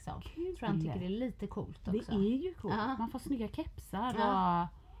basebollen liksom. Jag tror han tycker det är lite coolt också. Det är ju coolt. Man får snygga kepsar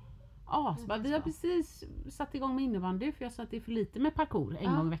och vi har precis satt igång med innebandy, för jag sa att det är för lite med parkour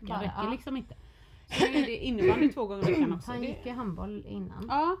en gång i veckan, räcker liksom inte. Så är det innebandy 2 gånger i veckan också. Han gick ju handboll innan.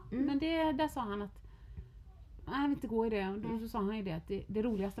 Ja, men där sa han att jag vill inte gå i det. Och då så sa han ju det att det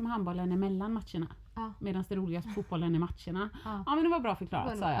roligaste med handbollen är mellan matcherna. Medan det roligaste på fotbollen är matcherna. Ja, men det var bra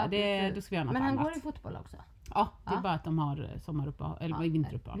förklarat, sa jag. Då ska vi göra något men han annat. går i fotboll också? Ja, det är bara att de har sommaruppehåll, eller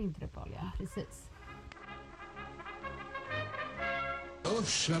vinteruppehåll. Vinteruppehåll, ja. Precis.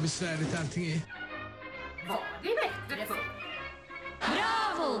 Usch, vad besvärligt allting är. Var det bättre för?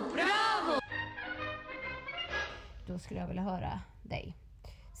 Bravo! Då skulle jag vilja höra dig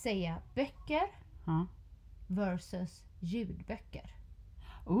säga böcker versus ljudböcker.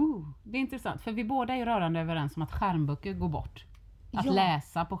 Det är intressant, för vi båda är rörande överens om att skärmböcker går bort. Att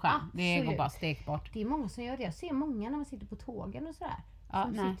läsa på skärm, det går bara stekt bort. Det är många som gör det. Jag ser många när man sitter på tågen och sådär.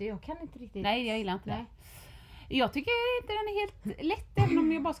 Jag kan inte riktigt... Nej, jag gillar inte det. Jag tycker inte den är helt lätt, även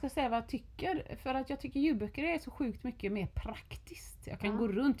om jag bara ska säga vad jag tycker. För att jag tycker ljudböcker är så sjukt mycket mer praktiskt. Jag kan gå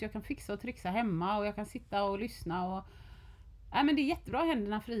runt, jag kan fixa och trixa hemma, och jag kan sitta och lyssna. Och... men det är jättebra,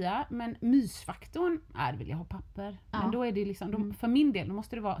 händerna fria. Men mysfaktorn vill jag ha papper. Men då är det liksom, för min del, då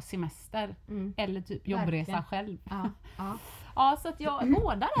måste det vara semester. Eller typ jobbresa själv. Så att jag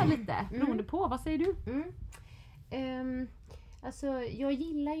båda där lite, beroende på. Vad säger du? Alltså, jag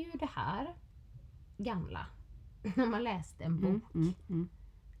gillar ju det här gamla. När man läste en bok.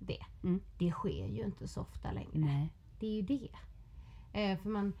 Det sker ju inte så ofta längre. Nej. Det är ju det. För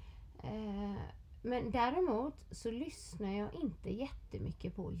man... men däremot så lyssnar jag inte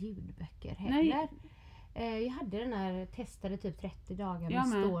jättemycket på ljudböcker heller. Jag hade den här, testade typ 30 dagar med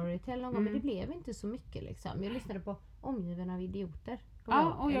Storytel någon gång, men det blev inte så mycket liksom. Jag lyssnade på Omgiven av idioter.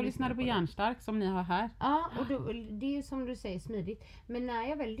 Och jag lyssnade på Hjärnstark som ni har här. Ja, och då, det är ju som du säger smidigt. Men när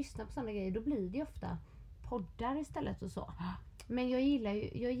jag väl lyssnar på sådana grejer, då blir det ofta poddar istället och så. Men jag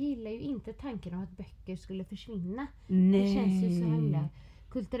gillar ju inte tanken om att böcker skulle försvinna. Nej. Det känns ju så himla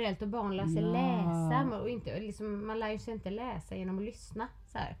kulturellt, och barn lär sig läsa, och inte, liksom, man lär ju sig inte läsa genom att lyssna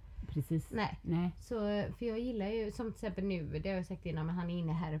så här. Precis. Nej. Så, för jag gillar ju, som till exempel nu, det har jag sagt innan, men han är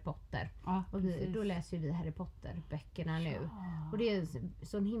inne i Harry Potter. Och då läser ju vi Harry Potter-böckerna nu. Och det är en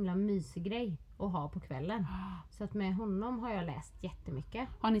sån himla mysig grej att ha på kvällen. Så att med honom har jag läst jättemycket.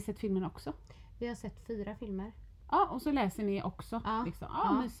 Har ni sett filmen också? Vi har sett 4 filmer. Ja, och så läser ni också.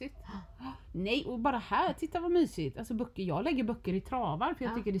 Mysigt. Nej, och bara här, titta vad mysigt. Alltså böcker, jag lägger böcker i travar för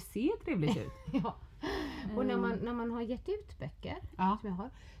jag tycker det ser trevligt ut. Och när man har gett ut böcker, som jag har,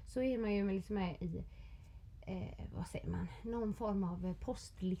 så är man ju liksom med i vad säger man, någon form av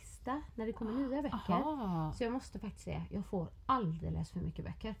postlista när det kommer nya böcker. Så jag måste faktiskt säga, jag får alldeles för mycket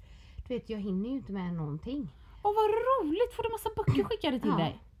böcker. Du vet, jag hinner ju inte med någonting. Och vad roligt, får du massa böcker skickade till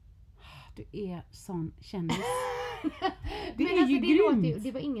dig? Du är sån kändis. Det är ju grymt.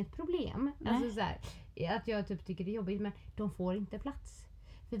 Det var inget problem. Alltså så här, att jag typ tycker det är jobbigt, men de får inte plats.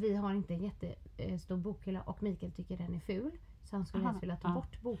 För vi har inte en jättestor bokhylla, och Mikael tycker den är ful. Så han skulle helst vilja ta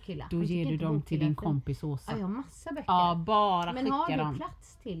bort bokhylla. Då ger du dem till din kompis Åsa. Ja, jag har massa böcker. Ja, bara men skicka har dem. du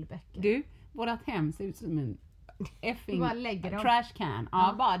plats till böcker? Du, vårat hem ser ut som en effing trash can.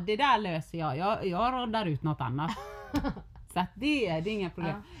 Bara det där löser jag. Jag råddar ut något annat. Så att det är inga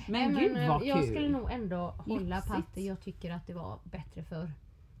problem. Men gud vad kul. Jag skulle nog ändå hålla på att jag tycker att det var bättre för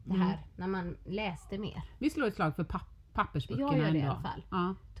det här. När man läste mer. Vi slår ett slag för pappersböckerna. Jag gör det i alla fall.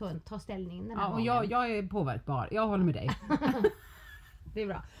 Ta ställning den här och jag är påverkbar. Jag håller med dig. Det är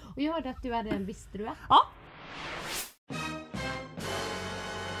bra. Och jag hörde att du hade en visste du att? Ja.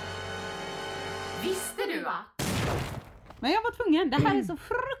 Visste du att? Men jag var tvungen. Det här är så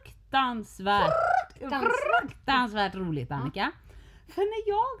fruktansvärt fruktansvärt roligt, Annika. För när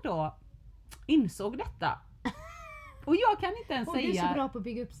jag då insåg detta, och jag kan inte ens säga... Du är så bra på att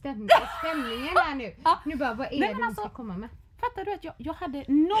bygga upp stämningen här nu. Nu bara, vad är det du ska komma med? Fattar du att jag hade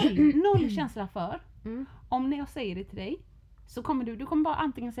noll känsla för, om när jag säger det till dig, så kommer du kommer bara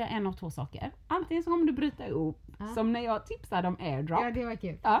antingen säga en av två saker. Antingen så kommer du bryta ihop, som när jag tipsade om airdrop. Ja, det var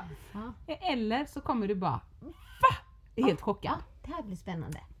kul. Ja. Eller så kommer du bara, va? Helt chockad. Ja, det här blir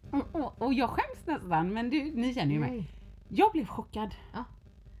spännande. Och jag skäms nästan, men ni känner ju mig. Jag blev chockad. Ja.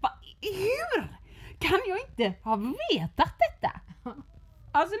 Hur kan jag inte ha vetat detta?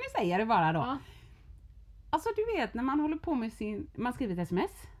 Alltså nu säger jag det bara då. Ja. Alltså du vet när man håller på med man skriver ett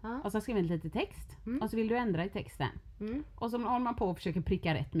sms och så skriver en lite text och så vill du ändra i texten. Och så håller man på och försöker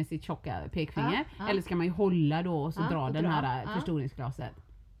pricka rätt med sitt tjocka pekfinger. Eller ska man ju hålla då och så dra den här förstoringsglaset.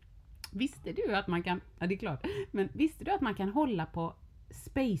 Visste du att man kan, det är klart, men visste du att man kan hålla på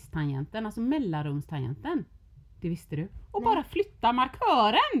space-tangenten, alltså mellanrumstangenten? Det visste du. Och bara flytta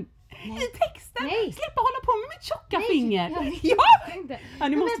markören i texten. Slippa hålla på med mitt tjocka finger. Ja,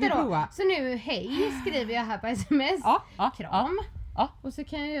 nu måste vi prova. Så nu, hej, skriver jag här på sms. Kram. Och så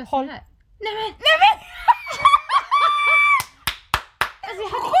kan jag göra så här. Nej men! Alltså jag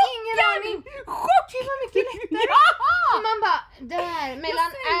hade ingen aning. Det var mycket lättare. Och man bara, det här mellan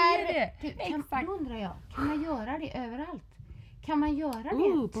Då undrar jag, kan man göra det överallt? Kan man göra det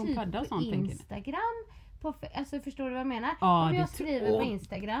på typ padda och sånt, på Instagram? Alltså förstår du vad jag menar? Ja, om jag skriver på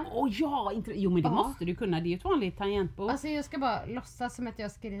Instagram. Jo men det måste du kunna, det är ju ett vanligt tangentbok. Alltså jag ska bara låtsas som att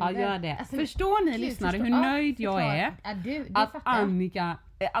jag skriver. Ja, gör det. Alltså, förstår ni lyssnare hur nöjd jag är att Annika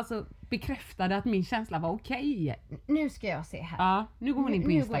bekräftade att min känsla var okej. Nu ska jag se här. Ja, nu går hon in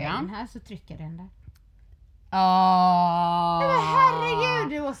på Instagram. Nu går jag in här så trycker den där. Men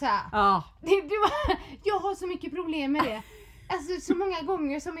herregud Åsa. Jag har så mycket problem med det. Alltså så många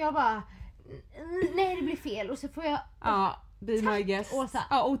gånger som jag bara nej det blir fel och så får jag be my guest.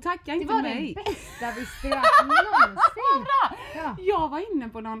 Åsa. Och tacka inte mig. Det var det bästa visste jag någonsin. Jag var inne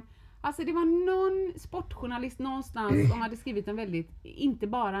på någon, alltså det var någon sportjournalist någonstans som hade skrivit en väldigt, inte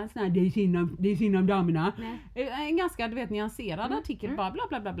bara en sån här det är synd om damerna. En ganska nyanserad artikel bara bla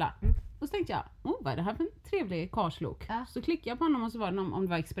bla bla bla. Och så tänkte jag, vad är det här för en trevlig karslok? Så klickade jag på honom och så var det någon, om det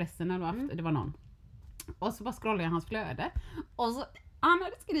var Expressen eller vad det var någon. Och så bara scrollade jag hans flöde. Och så, han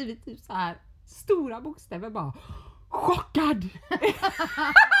hade skrivit typ så här stora bokstäver bara, chockad!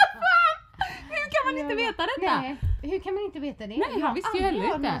 Hur kan man inte veta detta? Nej, hur kan man inte veta det? Nej, han visste ju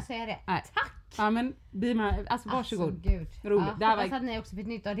heller inte. Säga det. Nej. Tack! Ja men, alltså varsågod. Alltså, gud. Roligt. Ja, hoppas att ni också fick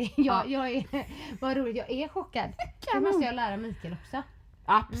nytta av det. Jag är, vad roligt, jag är chockad. Det måste jag lära Mikael också.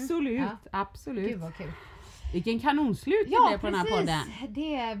 Absolut, absolut. Gud vad kul. Vilken kanonslut det blev på den här podden.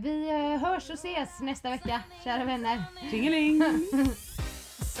 Vi hörs och ses nästa vecka, kära vänner. Tjingeling!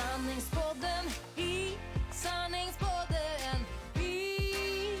 Sanningspodden i Sanningspodden i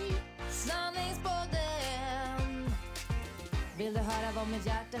Sanningspodden. Vill du höra vad mitt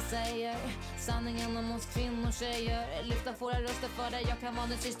hjärta säger? Sanningen om oss kvinnor, tjejer. Lyfta våra röster för dig. Jag kan vara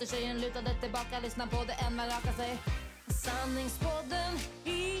din syster, tjejen lutade tillbaka. Lyssna på det än man rakar sig. Sanningspodden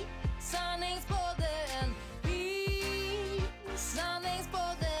i Sanningspodden i Sanningspodden.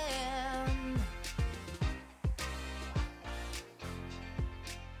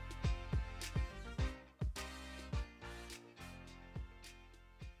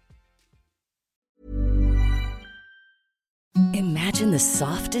 Imagine the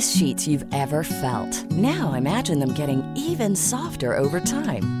softest sheets you've ever felt. Now imagine them getting even softer over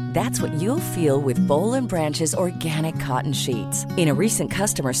time. That's what you'll feel with Boll & Branch's organic cotton sheets. In a recent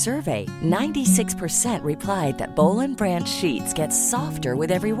customer survey, 96% replied that Boll & Branch sheets get softer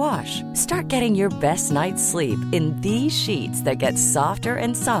with every wash. Start getting your best night's sleep in these sheets that get softer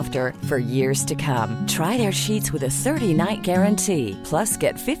and softer for years to come. Try their sheets with a 30-night guarantee. Plus,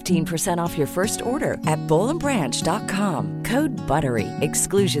 get 15% off your first order at bollandbranch.com. Code BUTTERY.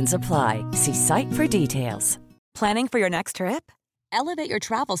 Exclusions apply. See site for details. Planning for your next trip? Elevate your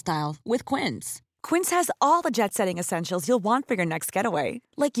travel style with Quince. Quince has all the jet-setting essentials you'll want for your next getaway,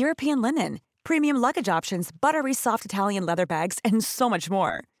 like European linen, premium luggage options, buttery soft Italian leather bags, and so much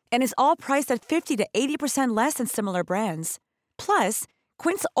more. And is all priced at 50 to 80% less than similar brands. Plus,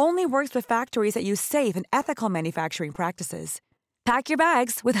 Quince only works with factories that use safe and ethical manufacturing practices. Pack your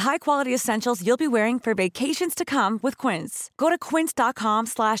bags with high-quality essentials you'll be wearing for vacations to come with Quince. Go to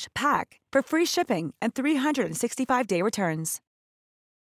quince.com/pack for free shipping and 365-day returns.